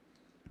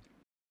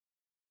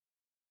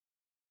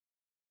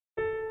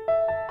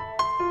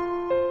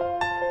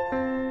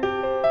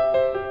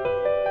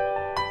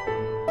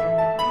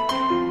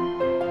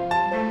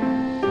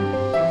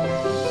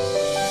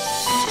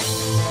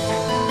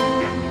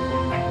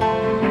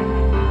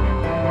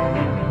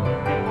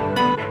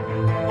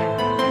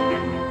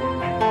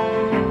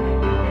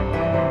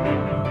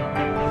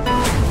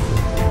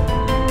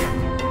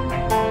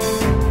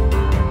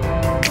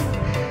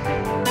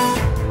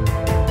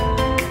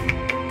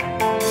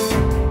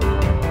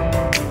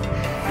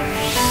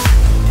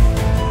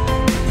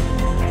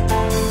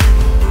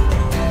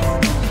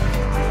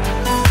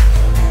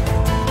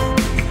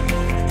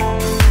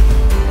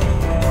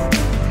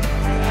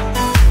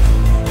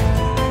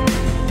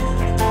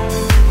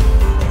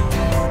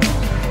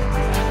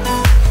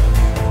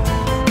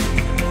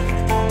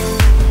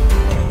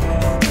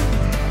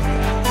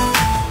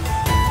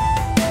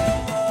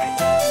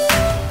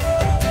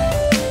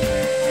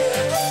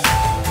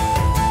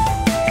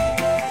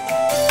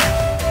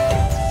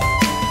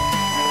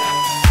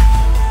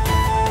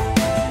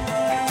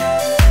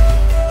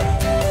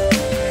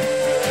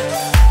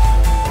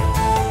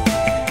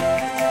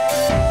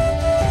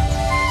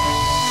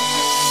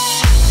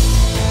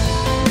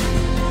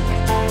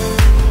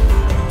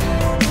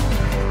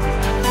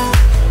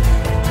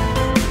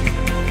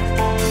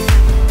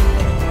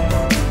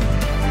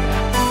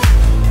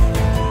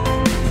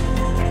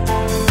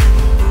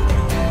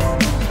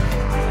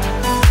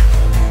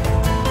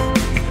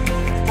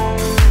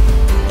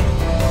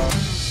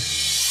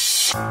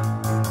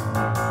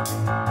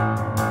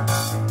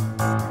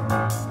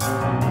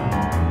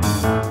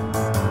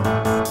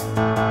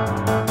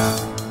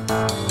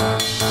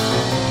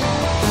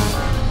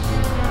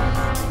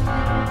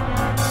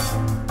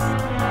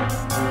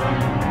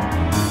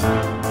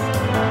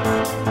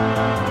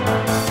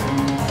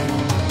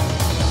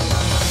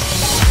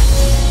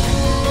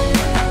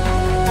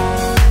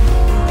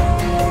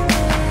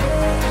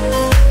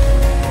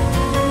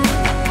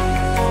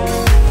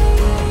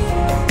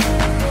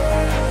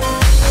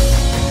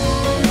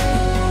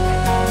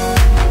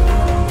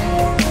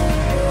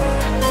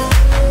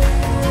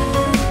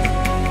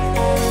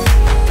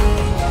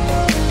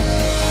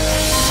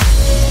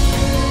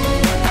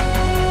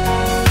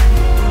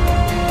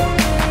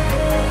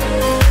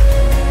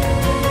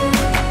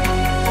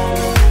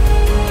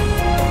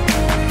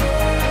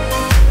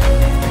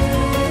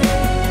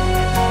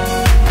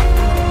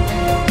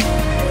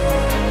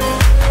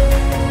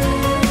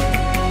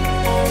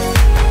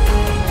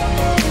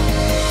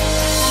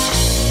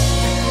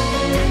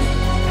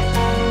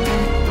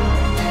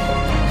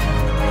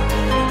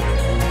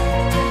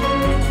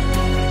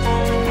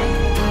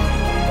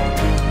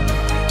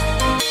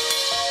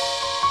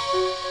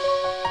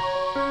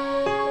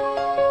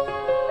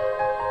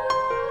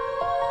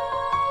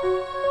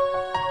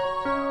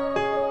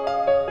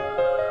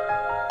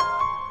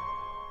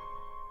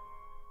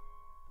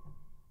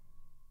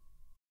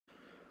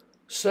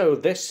 So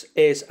this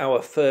is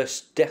our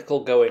first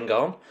decal going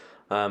on.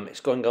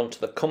 It's going on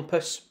to the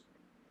compass.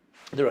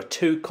 There are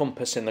two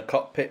compasses in the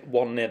cockpit,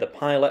 one near the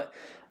pilot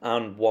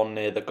and one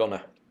near the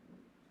gunner.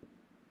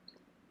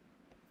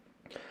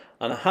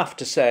 And I have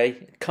to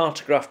say,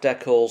 cartograph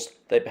decals,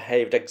 they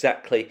behaved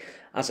exactly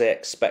as I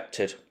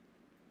expected.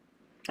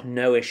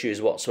 No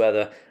issues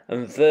whatsoever,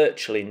 and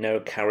virtually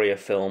no carrier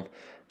film.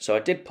 So I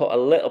did put a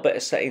little bit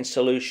of setting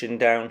solution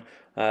down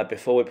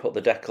before we put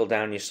the decal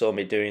down. You saw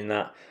me doing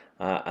that.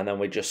 and then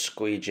we just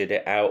squeegeed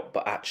it out,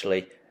 but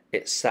actually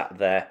it sat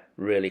there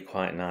really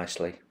quite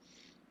nicely.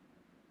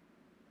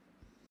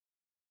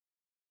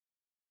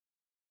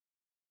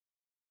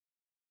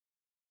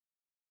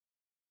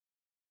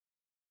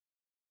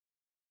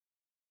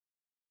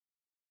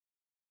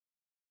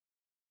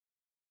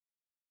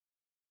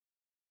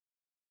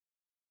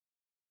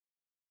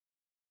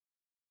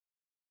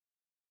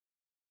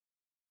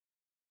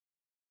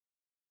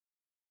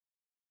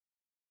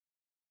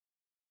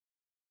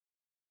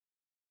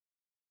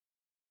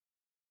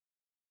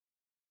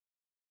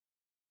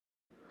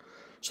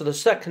 So the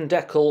second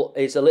decal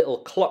is a little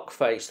clock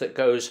face that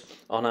goes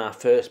on our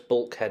first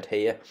bulkhead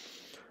here.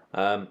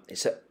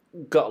 It's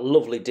got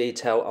lovely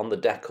detail on the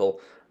decal,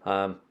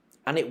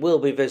 and it will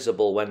be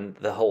visible when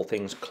the whole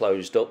thing's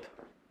closed up.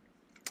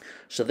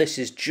 So this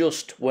is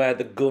just where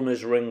the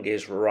gunner's ring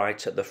is,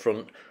 right at the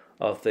front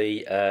of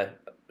the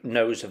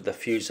nose of the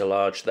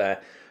fuselage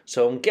there.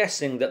 So I'm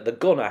guessing that the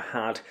gunner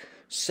had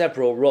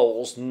several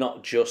rolls,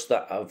 not just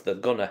that of the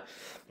gunner.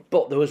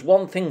 But there was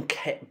one thing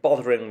kept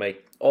bothering me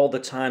all the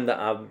time that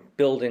I'm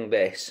building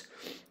this.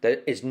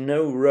 There is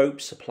no rope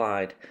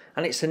supplied,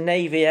 and it's a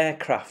Navy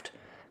aircraft.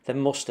 There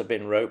must have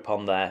been rope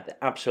on there. There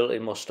absolutely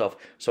must have.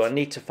 So I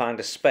need to find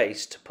a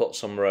space to put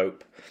some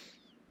rope.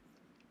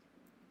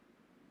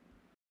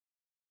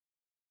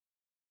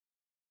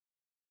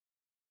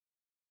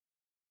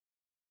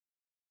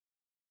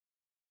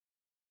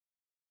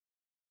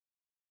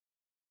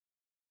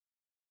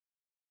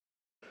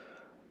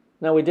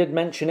 Now we did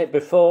mention it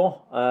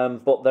before,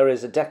 but there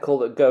is a decal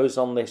that goes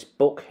on this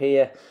book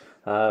here.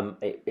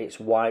 It's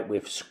white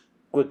with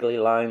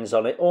squiggly lines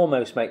on it,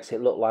 almost makes it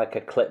look like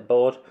a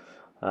clipboard.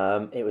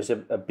 It was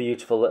a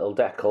beautiful little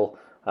decal.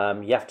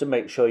 You have to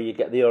make sure you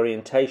get the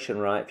orientation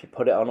right. If you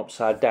put it on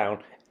upside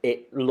down,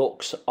 it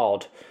looks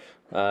odd.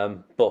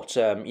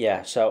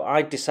 Yeah, so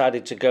I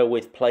decided to go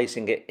with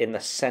placing it in the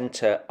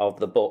centre of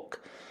the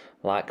book,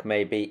 like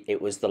maybe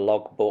it was the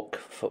logbook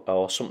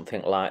or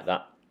something like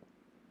that.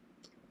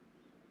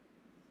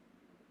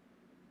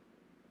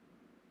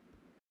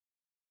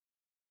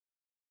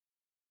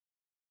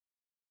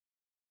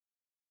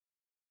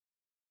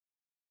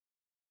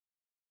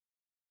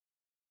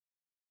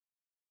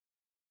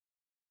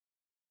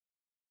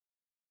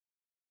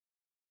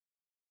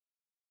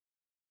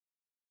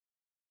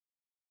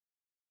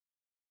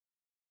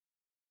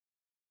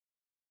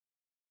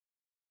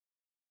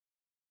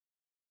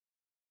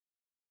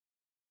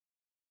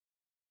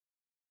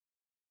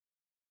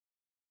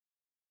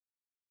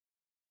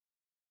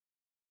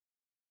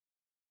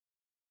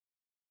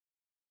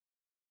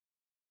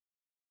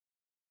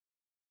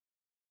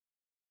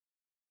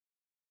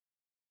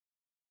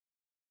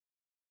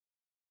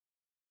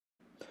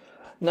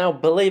 Now,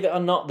 believe it or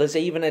not, there's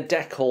even a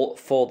decal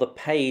for the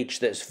page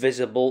that's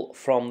visible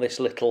from this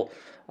little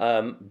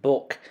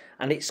book,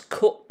 and it's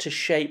cut to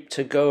shape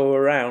to go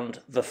around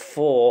the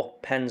 4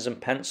 pens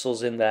and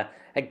pencils in there.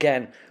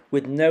 Again,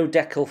 with no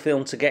decal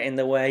film to get in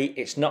the way,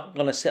 it's not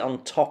going to sit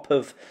on top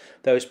of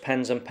those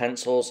pens and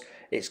pencils.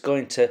 It's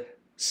going to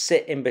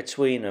sit in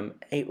between them.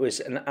 It was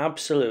an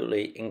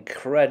absolutely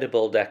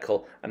incredible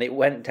decal, and it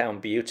went down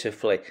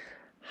beautifully.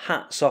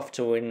 Hats off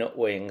to Wingnut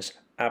Wings,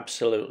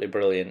 absolutely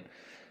brilliant.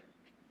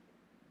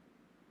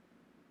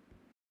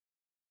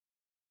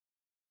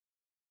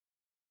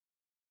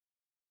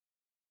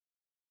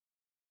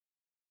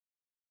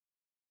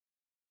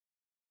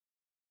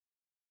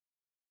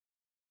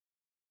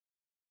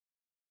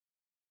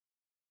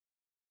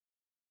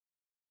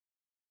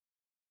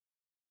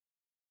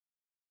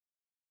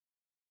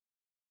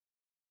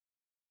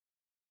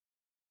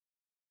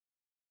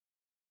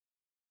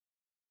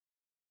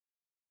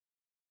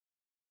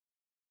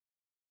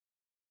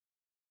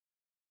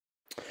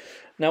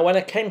 Now, when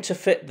I came to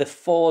fit the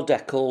 4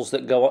 decals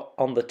that go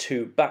on the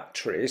 2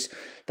 batteries,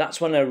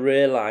 that's when I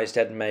realised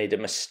I'd made a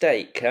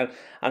mistake. And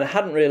I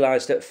hadn't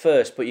realised at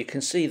first, but you can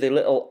see the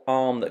little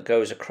arm that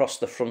goes across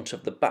the front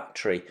of the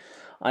battery.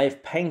 I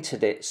have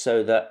painted it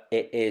so that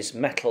it is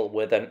metal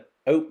with an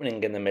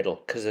opening in the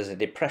middle because there's a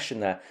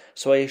depression there.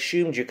 So I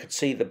assumed you could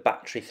see the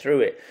battery through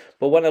it.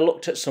 But when I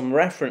looked at some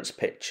reference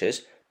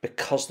pictures,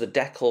 because the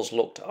decals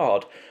looked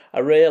odd, I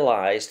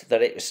realised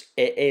that it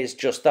is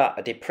just that,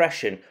 a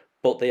depression,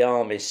 but the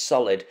arm is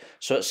solid.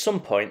 So at some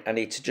point I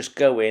need to just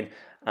go in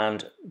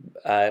and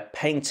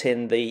paint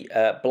in the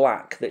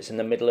black that's in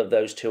the middle of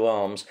those 2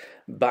 arms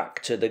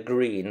back to the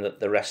green that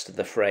the rest of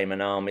the frame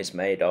and arm is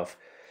made of.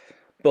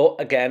 But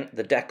again,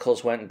 the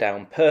decals went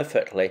down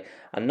perfectly,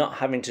 and not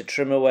having to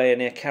trim away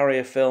any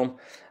carrier film,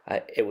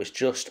 it was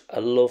just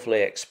a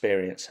lovely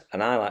experience.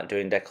 And I like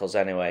doing decals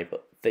anyway,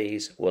 but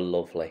these were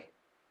lovely.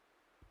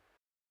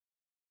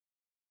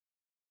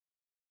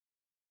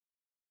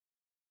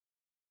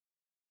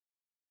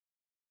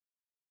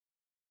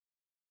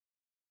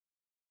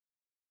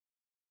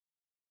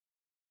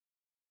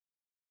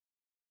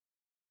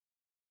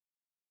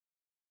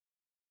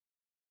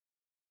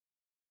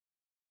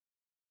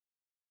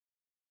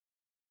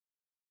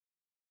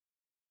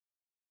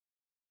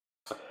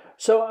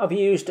 So I've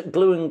used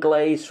glue and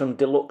glaze from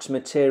Deluxe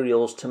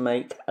Materials to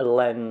make a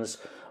lens,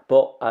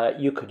 but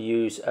you could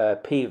use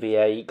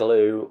PVA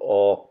glue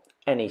or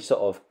any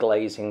sort of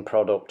glazing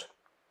product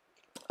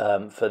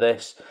for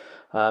this.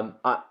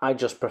 I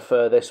just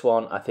prefer this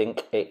one. I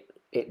think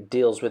it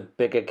deals with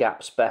bigger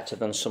gaps better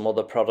than some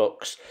other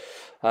products.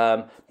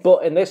 But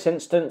in this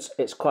instance,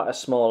 it's quite a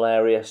small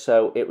area,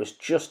 so it was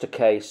just a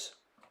case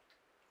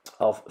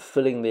of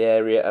filling the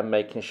area and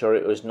making sure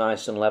it was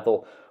nice and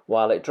level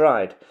while it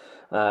dried.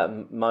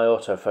 My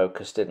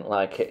autofocus didn't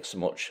like it so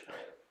much.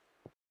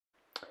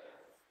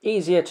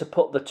 Easier to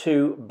put the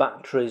two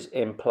batteries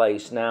in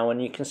place now,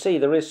 and you can see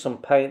there is some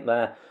paint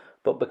there,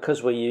 but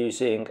because we're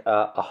using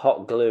a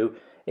hot glue,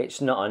 it's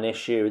not an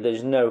issue.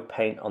 There's no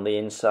paint on the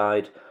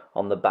inside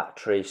on the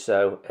battery,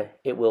 so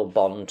it will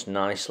bond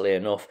nicely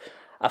enough.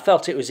 I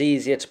felt it was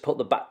easier to put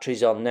the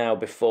batteries on now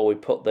before we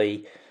put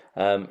the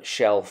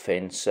shelf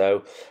in,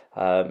 so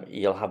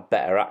you'll have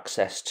better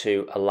access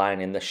to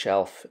aligning the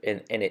shelf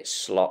in its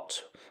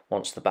slot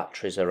once the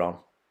batteries are on.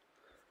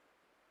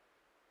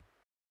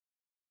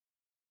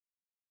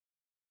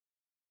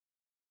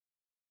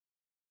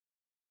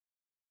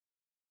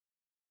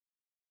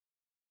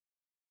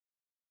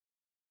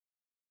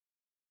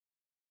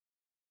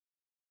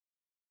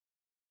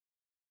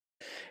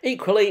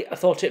 Equally, I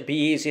thought it'd be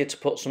easier to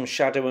put some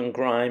shadow and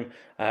grime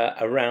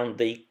around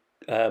the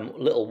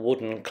little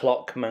wooden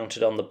clock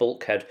mounted on the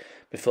bulkhead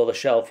before the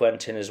shelf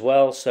went in as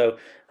well. So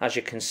as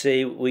you can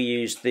see, we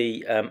used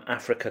the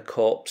Africa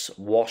Corpse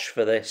wash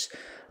for this.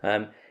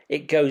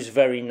 It goes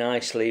very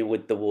nicely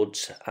with the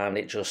woods, and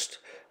it just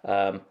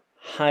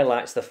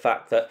highlights the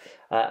fact that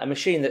a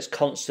machine that's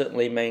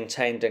constantly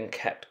maintained and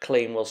kept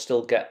clean will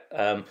still get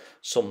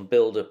some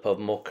build-up of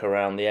muck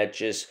around the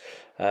edges.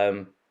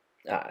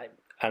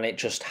 And it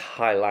just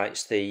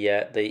highlights the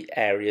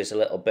areas a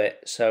little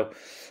bit. So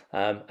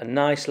a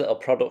nice little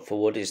product for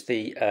wood is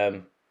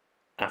the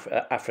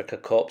Africa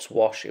Corpse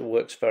wash. It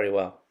works very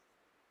well.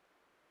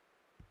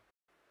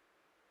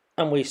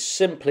 And we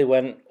simply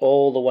went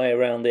all the way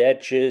around the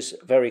edges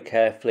very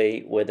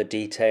carefully with a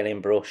detailing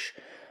brush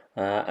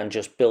and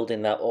just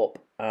building that up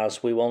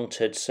as we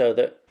wanted so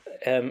that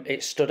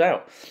it stood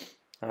out.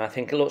 And I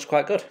think it looks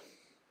quite good.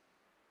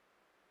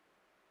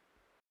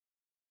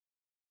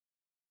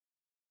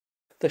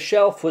 The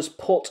shelf was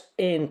put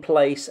in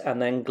place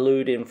and then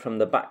glued in from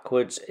the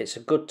backwards. It's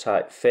a good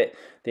tight fit.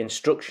 The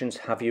instructions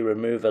have you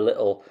remove a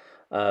little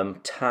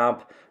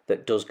tab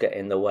that does get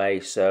in the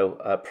way,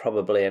 so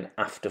probably an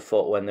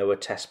afterthought when they were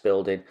test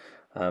building,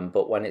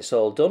 but when it's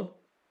all done,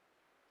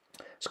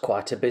 it's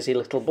quite a busy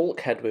little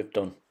bulkhead we've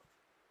done.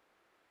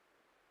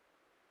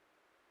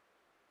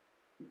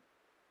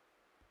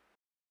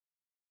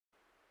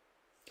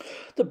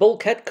 The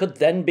bulkhead could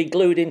then be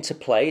glued into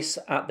place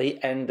at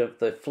the end of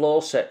the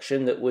floor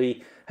section that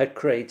we had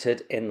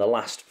created in the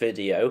last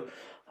video.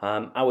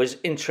 I was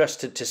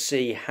interested to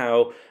see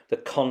how the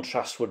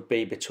contrast would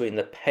be between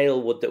the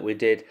pale wood that we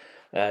did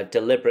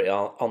deliberately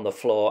on the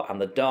floor and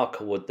the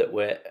darker wood that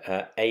we're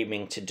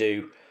aiming to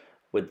do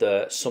with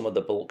some of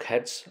the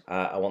bulkheads.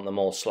 I want them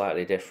all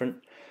slightly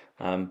different,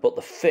 but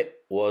the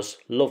fit was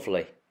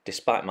lovely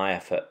despite my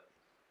effort.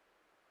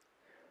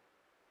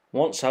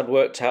 Once I'd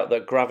worked out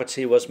that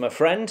gravity was my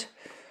friend,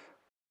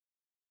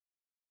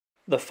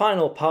 the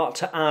final part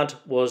to add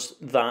was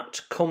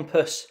that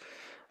compass,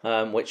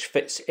 which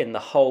fits in the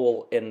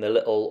hole in the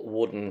little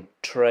wooden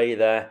tray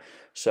there.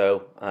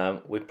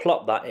 So we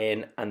plopped that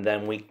in and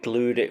then we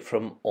glued it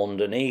from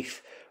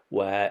underneath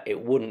where it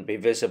wouldn't be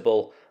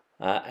visible.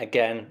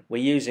 Again,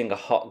 we're using a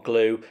hot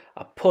glue.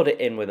 I put it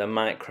in with a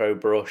micro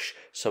brush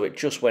so it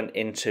just went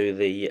into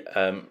the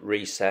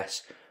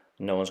recess.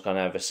 No one's going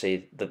to ever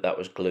see that that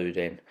was glued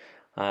in.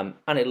 And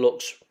it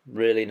looks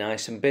really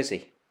nice and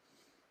busy.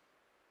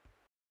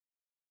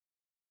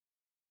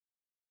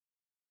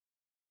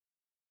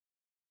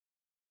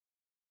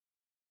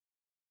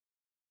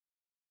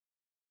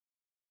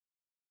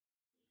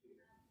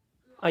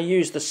 I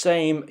used the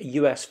same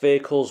US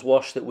Vehicles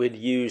wash that we'd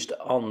used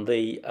on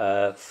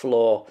the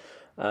floor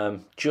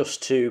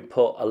just to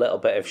put a little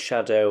bit of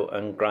shadow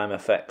and grime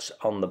effects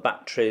on the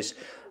batteries.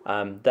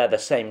 They're the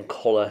same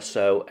colour,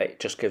 so it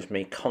just gives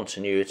me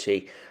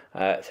continuity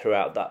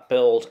throughout that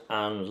build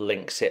and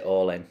links it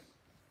all in.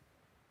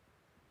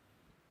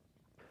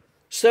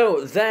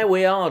 So there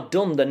we are,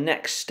 done the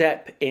next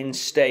step in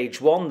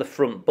stage one, the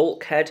front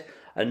bulkhead.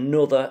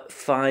 Another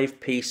 5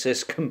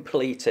 pieces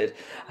completed.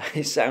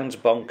 It sounds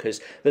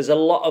bonkers. There's a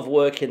lot of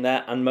work in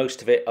there, and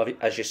most of it,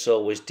 as you saw,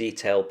 was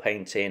detail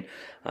painting,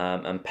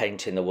 and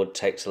painting the wood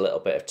takes a little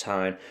bit of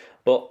time.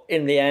 But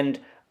in the end,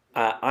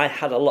 I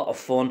had a lot of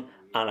fun,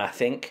 and I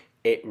think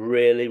it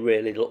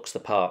really looks the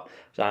part.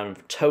 So I'm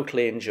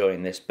totally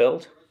enjoying this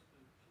build.